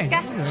 Nicholas it's great.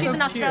 Lenka. She's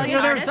an Australian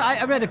You know, artist.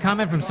 I read a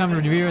comment from some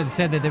reviewer that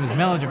said that it was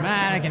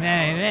melodramatic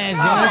and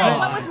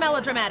What was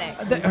melodramatic?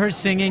 her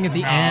singing at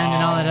the end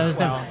and all that other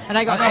stuff. And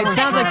I go, I thought it it was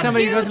sounds like huge.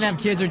 somebody who doesn't have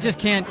kids or just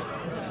can't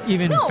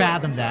even No.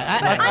 fathom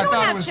that. But I I don't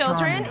thought it have was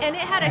children, charming. and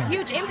it had a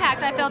huge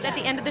impact, I felt, at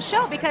the end of the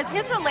show because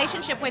his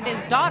relationship with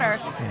his daughter,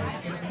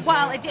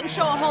 while it didn't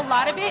show a whole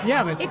lot of it,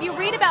 Yeah, but- if you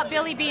read about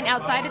Billy Beane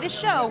outside of the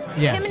show,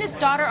 Yeah. him and his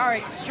daughter are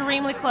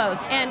extremely close,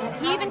 and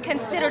he even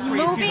considered That's where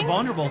you see the moving,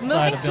 vulnerable side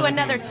moving of to Billy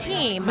another Beane.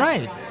 team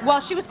Right.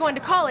 while she was going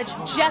to college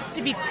just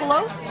to be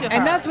close to her.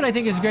 And that's what I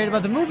think is great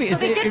about the movie. So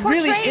they did it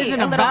really portray isn't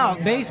a little-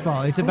 about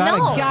baseball. It's about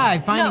No, a guy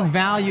finding no.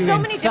 value So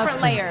and many different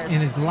substance layers. in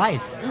his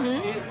life.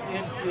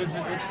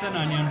 It's an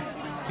onion.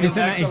 It's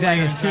Peel back the exactly.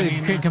 layers, It's true. I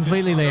mean, there's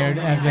Completely just so layered.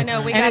 many- Absolutely. I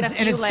know, we and got it's a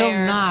and few it's so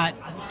layers. not.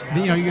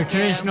 Your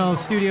traditional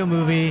studio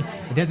movie.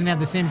 It doesn't have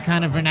the same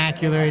kind of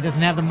vernacular. It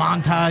doesn't have the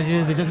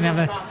montages. It doesn't have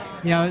the,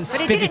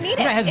 it didn't need it.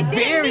 It has It didn't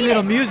very need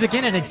little it. music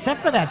in it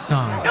except for that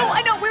song. No,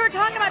 I know. We were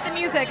talking about the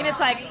music, and it's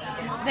like,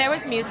 there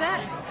was music.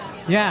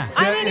 Yeah.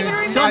 I didn't even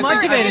remember So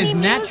much of it any is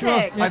natural.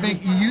 music. I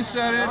think you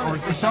said it,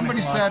 or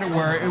somebody said it,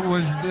 where it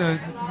was the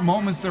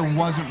moments there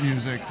wasn't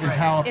music is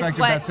how It's effective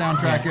what- that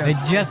soundtrack Yeah, is.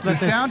 they just let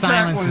the the soundtrack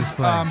silences was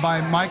play.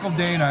 by Michael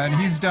Dana, and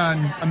he's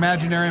done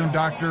Imaginarium,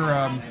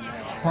 Dr.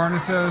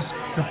 Parnassus,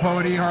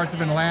 Capote, Hearts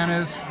of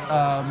Atlantis,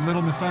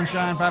 Little Miss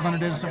Sunshine, 500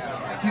 Days of Summer.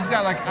 He's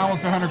got like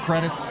almost 100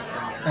 credits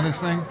in this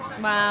thing.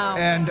 Wow.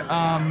 And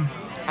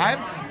I've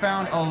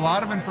found a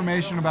lot of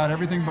information about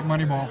everything but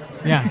Moneyball.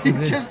 Yeah, he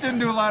it's- just didn't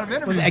do a lot of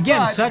interviews. Again,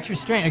 but such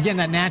restraint. Again,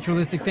 that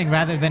naturalistic thing,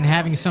 rather than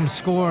having some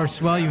score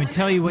swell you and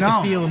tell you what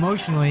No. to feel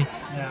emotionally,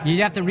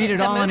 you have to read it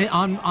The all movie-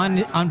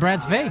 on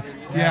Brad's face.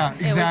 Yeah,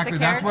 the exactly.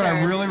 That's what I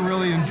characters.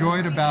 really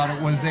enjoyed about it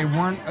was they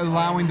weren't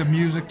allowing the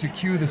music to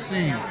cue the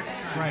scene.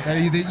 Right.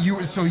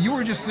 So you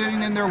were just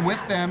sitting in there with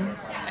them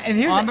And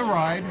here's on the- the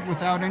ride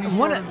without any One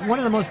sort of, of... one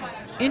of the most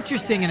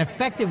interesting and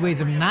effective ways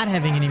of not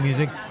having any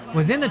music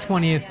was in the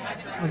 20th.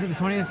 Was it the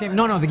 20th game?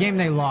 No, the game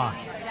they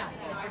lost.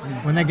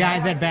 When the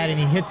guy's at bat and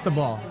he hits the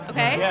ball,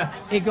 Okay. Yes.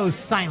 it goes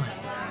silent.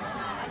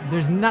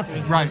 There's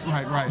nothing. Right.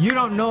 You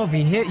don't know if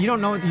he hit. You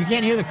don't know. You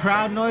can't hear the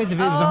crowd noise if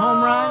it was a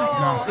home run.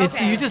 Oh, It's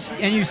okay. you just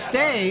and you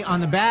stay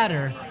on the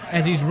batter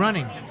as he's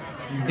running.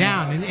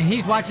 down, and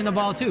he's watching the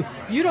ball too.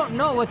 You don't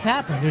know what's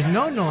happened. There's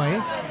no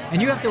noise,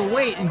 and you have to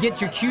wait and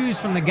get your cues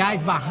from the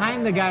guys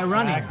behind the guy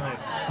running.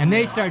 Exactly. And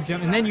they start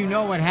jumping, and then you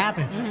know what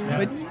happened.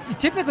 But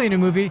typically in a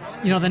movie,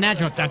 the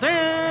natural,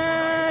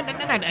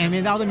 I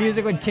mean, all the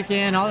music would kick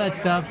in, all that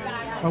stuff,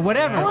 or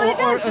whatever. Well, it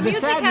does. Or the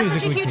music sad has music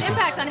such a would huge kick in.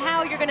 impact on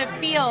how you're going to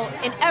feel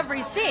in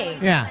every scene.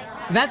 Yeah,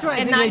 that's why I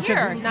And think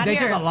not they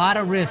here. took a lot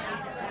of risk.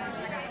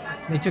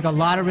 They took a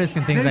lot of risk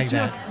and things like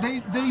that.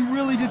 They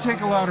really did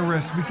take a lot of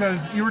risks, because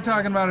you were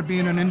talking about it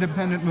being an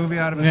independent movie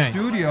out of a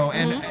studio,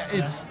 and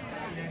it's,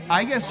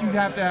 I guess you'd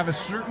have to have a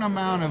certain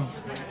amount of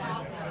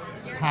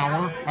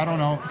power, I don't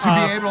know, to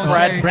be able to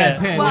say Brad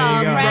Pitt. Well, there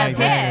you go. Brad Yeah, Pitt.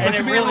 exactly. but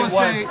to it be able really to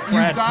was say,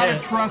 Brad you've got to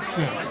Pitt. trust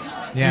this.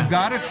 Yeah. You've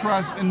got to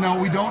trust, and no,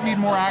 we don't need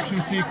more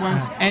action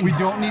sequence. And- we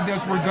don't need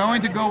this. We're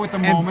going to go with the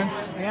moments.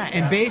 Yeah,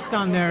 and based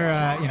on their,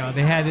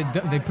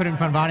 they put it in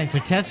front of audience,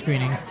 their test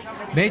screenings.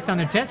 Based on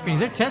their test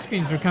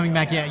screens were coming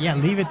back. Yeah,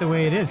 leave it the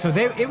way it is. So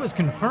it was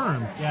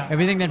confirmed. Yeah.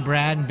 Everything that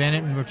Brad and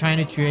Bennett were trying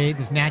to create,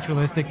 this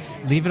naturalistic,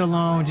 leave it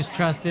alone, just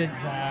trust it.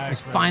 Exactly.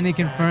 It's finally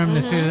confirmed.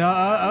 As soon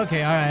as,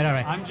 okay, all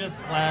right. I'm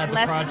just glad the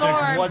Less is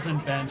project more.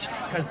 wasn't benched,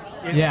 because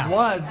it Yeah.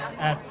 was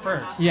at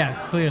first. Yeah,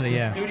 clearly, The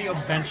yeah. studio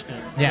benched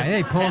it. Yeah,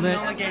 they pulled 10 it.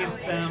 mil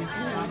against them.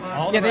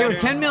 All Yeah, the they were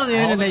writers, 10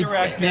 million all and the they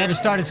had to directors,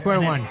 start at square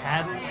and it one.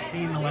 hadn't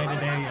seen the light of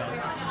day yet.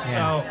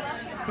 Yeah. So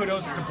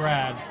kudos to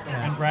Brad,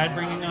 and Brad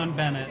bringing on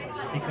Bennett,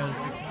 because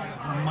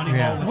Moneyball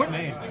Yeah. was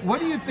made. What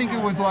do you think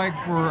it was like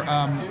for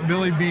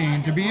Billy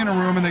Beane to be in a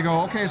room and they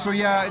go, okay, so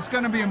yeah, it's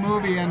going to be a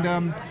movie, and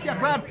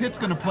Brad Pitt's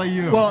going to play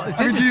you. Well, it's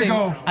I mean, do interesting. you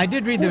go, I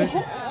did read the.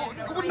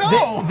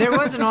 no. There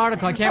was an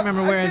article. I can't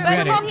remember where I But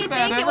read didn't it. he to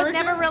that think it was ever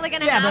never really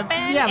going to Yeah, happen? but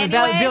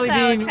anyway, Billy so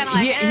Beane, it's kinda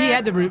like, he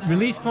had the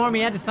release form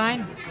he had to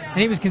sign,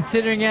 and he was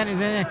considering it.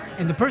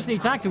 And the person he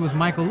talked to was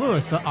Michael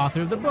Lewis, the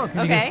author of the book.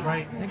 And Okay. he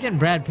goes, they're getting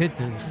Brad Pitt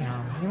to,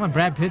 they want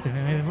Brad Pitt to,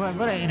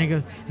 what? And he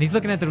goes, and he's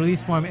looking at the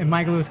release form, and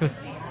Michael Lewis goes,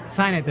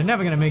 sign it. They're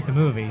never going to make the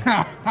movie.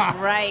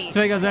 Right.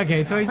 So he goes,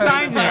 okay. So he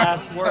signs The it.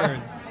 last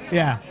words.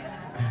 Yeah.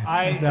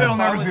 They'll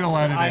never see the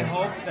light of I day.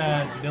 hope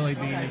that Billy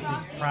Beane is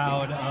as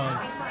proud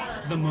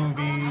of the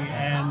movie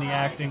and the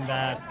acting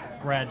that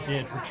Brad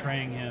did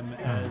portraying him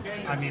as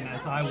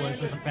I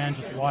was as a fan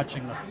just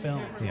watching the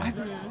film. Yeah.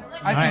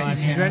 I All right,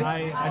 think she's ready?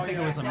 I think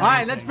it was amazing. All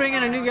right, let's bring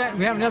in a new guest.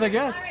 We have another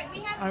guest.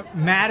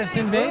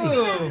 Madison Beatty.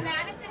 Ooh.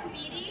 Madison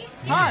Beatty.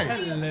 She Hi. did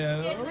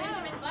Benjamin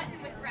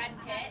Button with Brad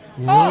Pitt.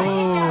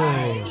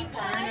 Whoa.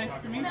 People. Nice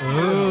to meet you.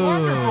 Ooh.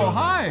 Wonderful.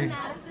 Hi.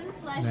 Madison,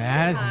 pleasure.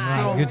 Madison,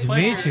 wow, good to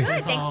Pleasure. meet you.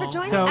 Hi, thanks for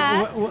joining So,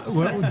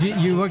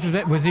 us. you worked with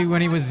it? Was he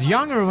when he was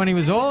young or when he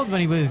was old?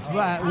 When he was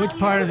which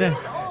part of the?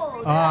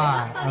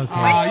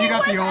 Okay. You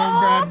got the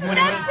old Brad Pitt.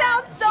 That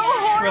sounds so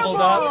horrible.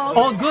 Shriveled up.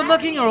 Old good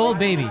looking or old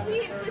baby? Was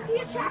he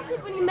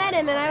attractive when you met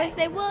him? And I would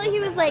say, well, he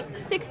was like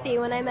 60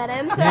 when I met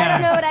him, so I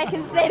don't know what I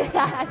can say to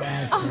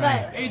that.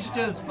 But Age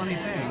does funny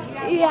things.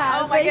 yeah,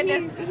 Oh my but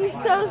goodness. he's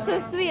so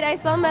sweet. I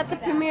saw him at the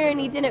premiere and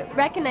he didn't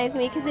recognize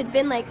me because it'd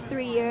been like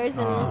 3 years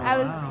and I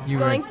was You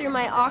going were- through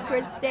my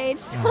awkward stage.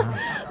 So,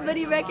 but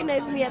he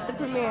recognized me at the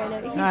premiere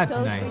and he's That's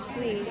so nice.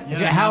 sweet.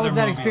 Yeah, How was another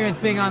that movie experience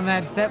that's being on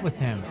amazing. that set with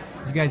him?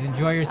 Did you guys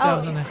enjoy Oh,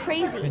 yourselves? it's on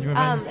crazy. Benjamin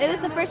Button? It was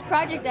the first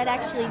project I'd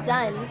actually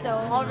done, so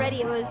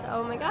already it was,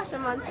 oh my gosh,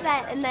 I'm on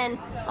set. And then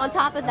on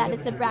top of that,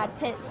 it's a Brad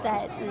Pitt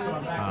set.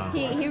 And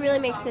he really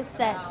makes his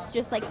sets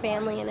just like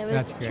family, and it was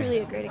That's great. truly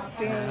a great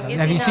experience.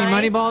 Have you seen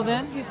nice? Moneyball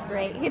then? He's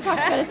great. He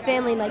talks about his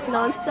family like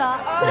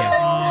nonstop.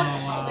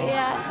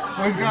 Yeah.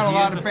 Well, he's got a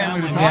lot of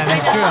family to talk Yeah, about.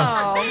 that's true.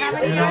 Oh, how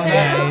many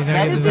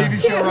That's a Yeah,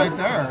 TV show right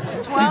there.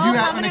 Did you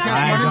happen to catch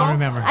I don't Moneyball?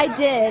 remember. I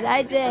did.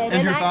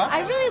 And your thoughts?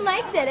 I really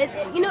liked it.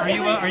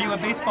 Are you a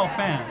baseball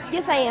fan?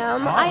 Yes, I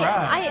am. All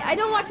right. I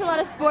don't watch a lot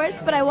of sports,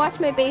 but I watch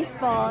my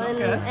baseball,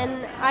 and Okay.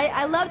 and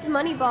I loved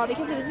Moneyball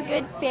because it was a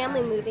good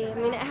family movie. I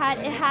mean, it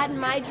had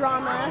my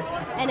drama,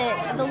 and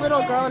the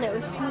little girl in it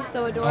was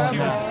so adorable. She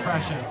was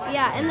precious.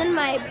 Yeah, and then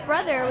my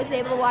brother was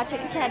able to watch it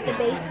because it had the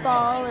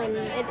baseball, and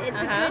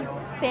it's a good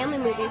family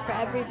movie for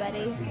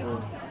everybody.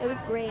 It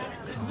was great.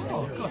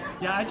 Oh, cool.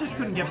 Yeah, I just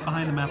couldn't get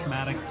behind the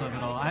mathematics of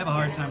it all. I have a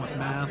hard time with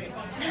math.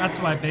 That's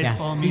why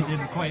baseball and me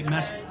didn't quite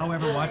mesh.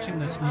 However, watching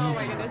this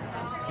movie,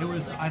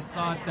 I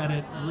thought that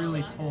it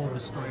really told the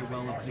story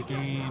well of the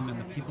game and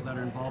the people that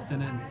are involved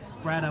in it. And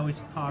Brad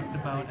always talked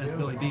about, as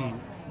Billy Beane,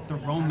 the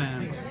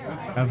romance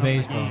Of the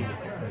baseball. game.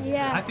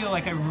 Yeah. I feel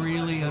like I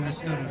really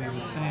understood what he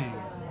was saying.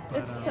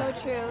 It's so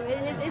true.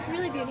 It's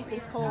really beautifully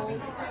told.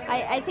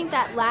 I think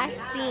that last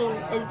scene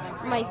is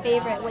my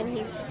favorite when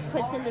he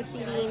puts in the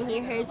CD and he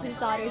hears his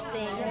daughter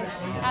sing. And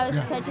that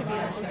was such a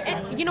beautiful scene.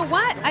 And you know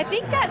what? I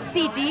think that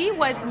CD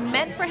was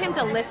meant for him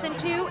to listen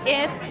to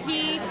if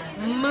he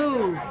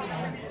moved.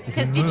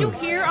 Because did you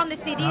hear on the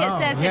CD it Oh,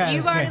 says yeah, if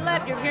you've it's already a-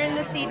 left, you're hearing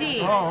the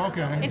CD. Oh,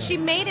 okay. And she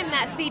made him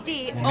that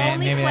CD Man,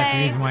 only maybe that's the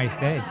play reason why he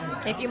stayed.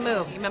 if you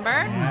move. You remember?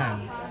 Yeah.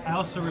 I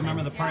also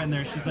remember the part in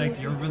there, she's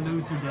like, "You're a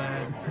loser,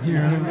 Dad.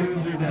 You're a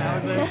loser, Dad." I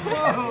was like,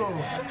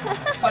 whoa.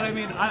 But I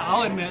mean,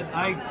 I'll admit,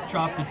 I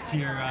dropped a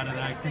tear out of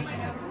that because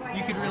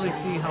you could really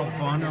see how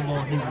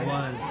vulnerable he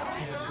was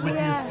with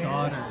his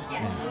daughter.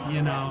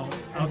 You know,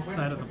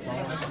 outside of the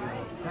ball field.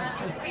 That's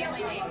just...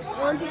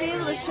 Well, and to be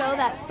able to show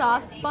that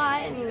soft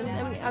spot, and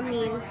I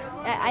mean,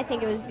 I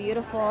think it was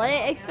beautiful,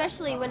 and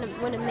especially when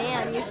a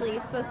man usually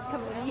is supposed to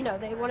come, you know,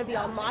 they want to be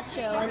all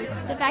macho, and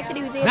the fact that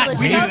he was able to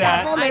show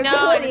that vulnerability. I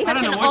know, he's such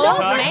an old Don't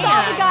man. miss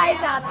all the guys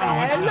out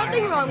there. There's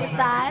nothing wrong with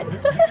that.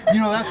 You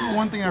know, that's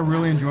one thing I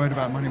really enjoyed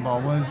about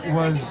Moneyball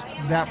was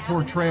that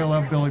portrayal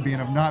of Billy Beane,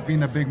 of not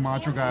being a big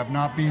macho guy, of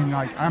not being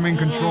like, I'm in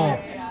control.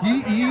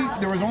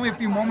 There was only a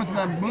few moments in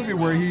that movie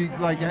where he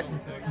like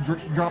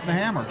dropped the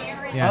hammer.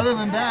 Yeah. Other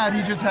than that,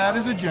 he just had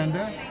his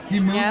agenda. He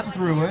moved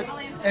through it,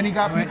 and he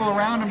got people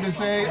around him to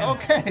say,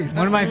 "Okay."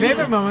 One of my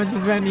favorite moments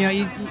is when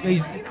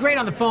he's great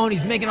on the phone.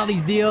 He's making all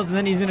these deals, and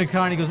then he's in a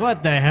car and he goes,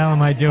 "What the hell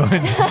am I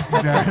doing?"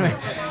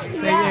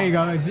 So there you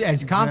go.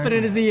 As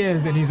confident as he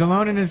is, and he's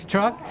alone in his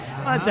truck.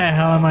 What the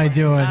hell am I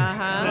doing?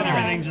 Then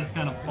everything just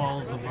kind of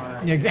falls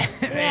apart.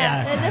 Exactly. The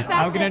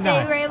fact that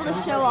they were able to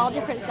show all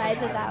different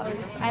sides of that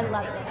I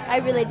loved it. I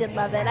really did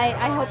love it.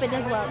 I hope it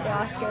does well at the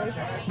Oscars.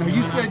 Now,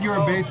 you said you're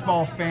a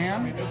baseball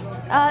fan?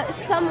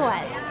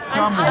 Somewhat.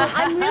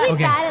 I'm really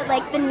bad at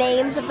like the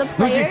names of the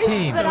players. Who's your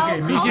team? But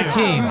Who's your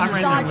team?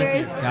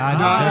 Dodgers.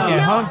 Okay,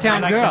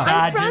 hometown girl.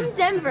 I'm from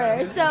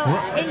Denver, so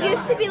it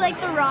used to be like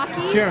the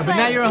Rockies. Sure, but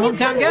now you're a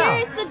hometown girl.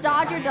 Here it's the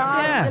Dodger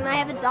Dogs, and I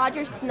have a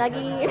Dodger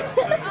Snuggie.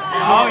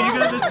 Oh, you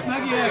got the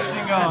Snuggie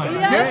action going.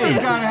 Denver's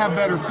got to have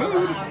better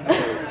food.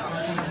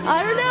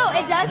 I don't know.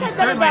 It does have better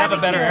Certainly have a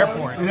barbecue. better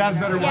airport. It has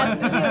better Yes,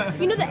 we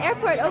do. You know, the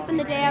airport opened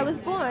the day I was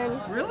born.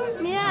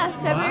 Really? Yeah,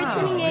 February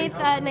 28th,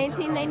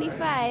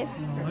 1995.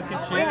 Look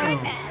at you.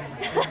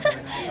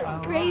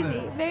 It's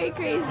crazy. Very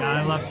crazy.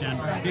 Yeah, I love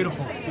Denver.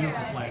 Beautiful,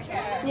 beautiful place.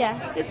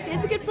 Yeah,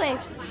 it's a good place.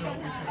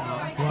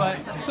 But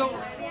so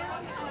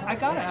I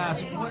gotta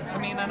ask, I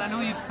mean, and I know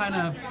you've kind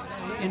of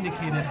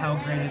indicated how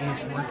great it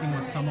is working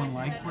with someone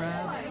like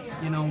Brad.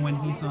 You know, when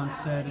he's on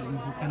set and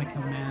he kind of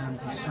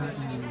commands a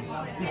certain,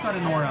 he's got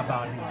an aura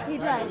about him. He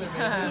does. He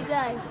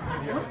does.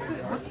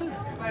 What's it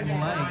like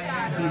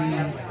to be?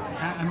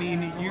 I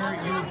mean, you're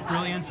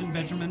brilliant in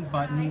Benjamin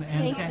Button, and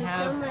Thank to you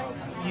have so much.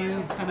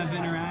 you kind of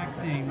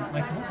interacting,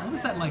 like, what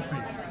was that like for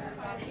you?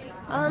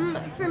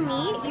 For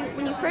me,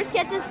 when you first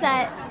get to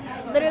set,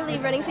 literally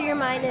running through your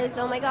mind is,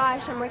 oh my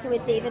gosh, I'm working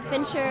with David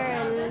Fincher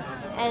and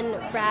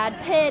Brad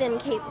Pitt and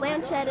Cate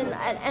Blanchett,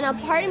 and a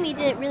part of me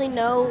didn't really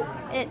know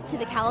it to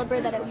the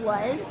caliber that it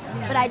was,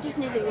 but I just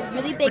knew they were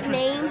really big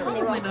names, and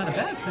they were Probably not a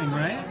bad thing,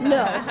 right?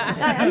 No.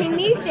 I mean,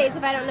 these days,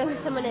 if I don't know who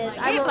someone is,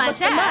 I won't look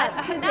them up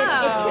because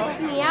it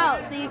trips me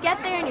out. So you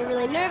get there and you're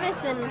really nervous,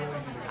 and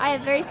I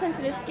have very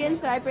sensitive skin,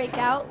 so I break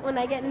out when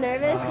I get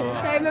nervous.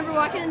 And so I remember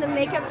walking in the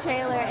makeup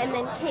trailer, and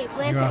then Cate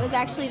Blanchett was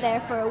actually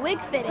there for a wig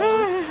fitting,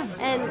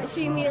 and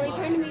she immediately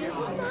turned to me and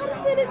was like,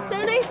 "Madison, it's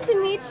so nice to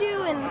meet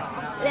you." And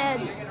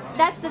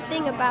that's the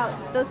thing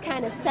about those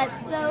kind of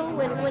sets, though,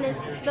 when it's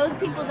those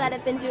people that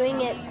have been doing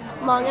it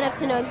long enough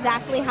to know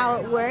exactly how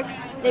it works,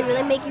 they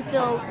really make you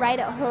feel right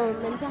at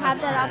home. And to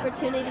have that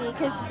opportunity,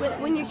 because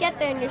when you get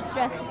there and you're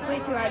stressed, it's way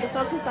too hard to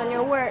focus on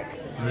your work.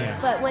 Yeah.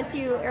 But once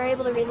you are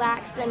able to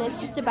relax, and it's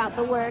just about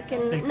the work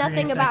and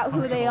nothing about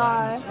who they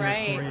are.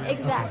 Right.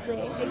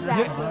 Exactly. Is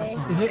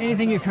there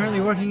anything you're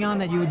currently working on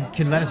that you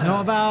could let us know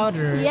about,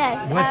 or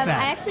Yes. what's that?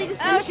 I actually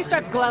just Oh, she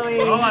starts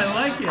glowing. Oh, I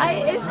like it.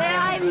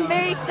 I'm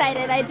very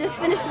excited. I just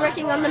finished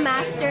working on The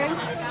Master,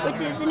 which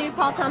is the new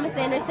Paul Thomas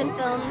Anderson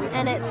film,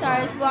 and it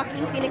stars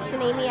Joaquin Phoenix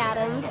and Amy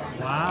Adams.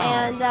 Wow.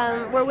 And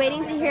we're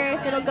waiting to hear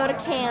if it'll go to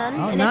Cannes,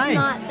 and nice. if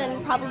not,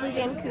 then probably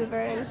Vancouver.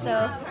 And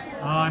so,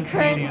 Oh, I'm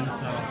Canadian,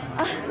 so.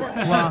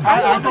 Well,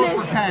 I vote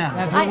for Cannes.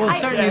 that's what we'll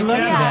certainly look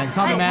at that.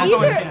 Call the master.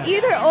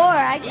 Either or.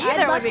 I'd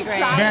love would be to great.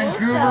 travel.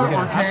 Vancouver so.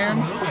 or Cannes?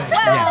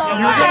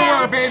 Yeah. You're going to wear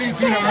a bathing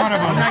suit at one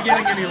of I'm them. not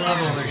getting any love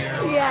over here.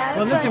 Yeah.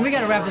 Well, listen, we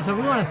got to wrap this up.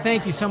 We want to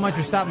thank you so much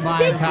for stopping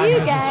by and Thank you talking to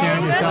us and guys.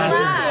 sharing your thoughts.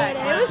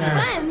 It was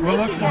fun. We'll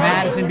Thank look you for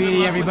guys. Madison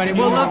Beatty, everybody.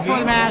 We'll look for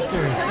the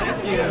Masters.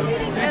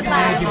 Good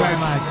Thank you luck. very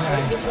much.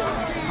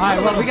 All right,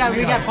 well, we got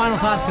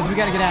final thoughts because we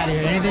got to get out of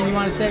here. Anything you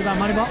want to say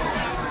about Moneyball?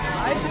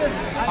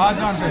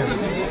 Odds-on favorite.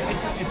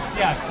 It's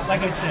yeah,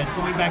 like I said,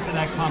 going back to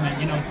that comment,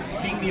 you know,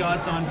 being the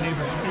odds-on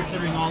favorite,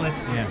 considering all its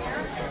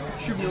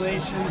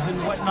tribulations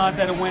and whatnot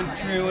that it went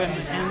through, and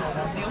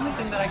the only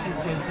thing that I can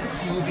say is this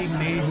movie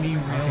made me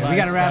realize We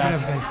got to wrap it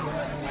up, guys.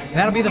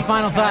 That'll be the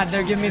final thought.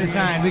 They're giving me the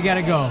sign. We got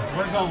to go.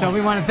 We're going. So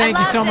we want to thank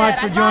you so much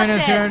for joining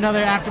us here,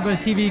 another AfterBuzz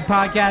TV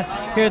podcast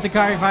here at the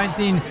Kari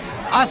Feinstein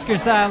Oscar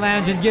Style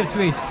Lounge and Gift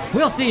Suites.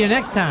 We'll see you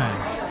next time.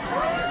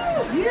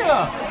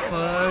 Yeah.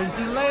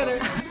 See you later.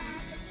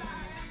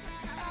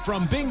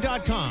 From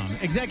Bing.com,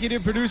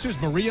 executive producers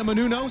Maria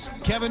Menounos,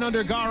 Kevin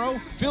Undergaro,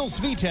 Phil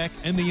Svitek,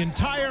 and the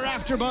entire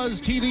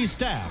AfterBuzz TV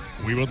staff,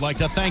 we would like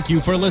to thank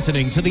you for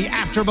listening to the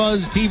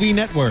AfterBuzz TV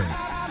network.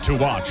 To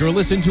watch or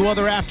listen to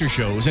other after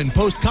shows and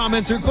post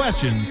comments or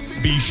questions,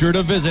 be sure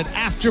to visit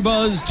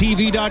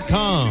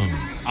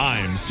AfterBuzzTV.com.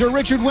 I'm Sir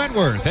Richard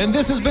Wentworth, and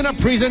this has been a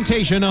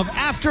presentation of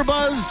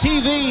AfterBuzz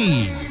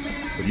TV.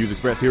 The views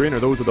expressed herein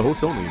are those of the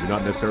hosts only and do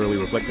not necessarily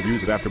reflect the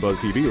views of AfterBuzz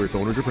TV or its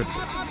owners or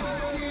principals.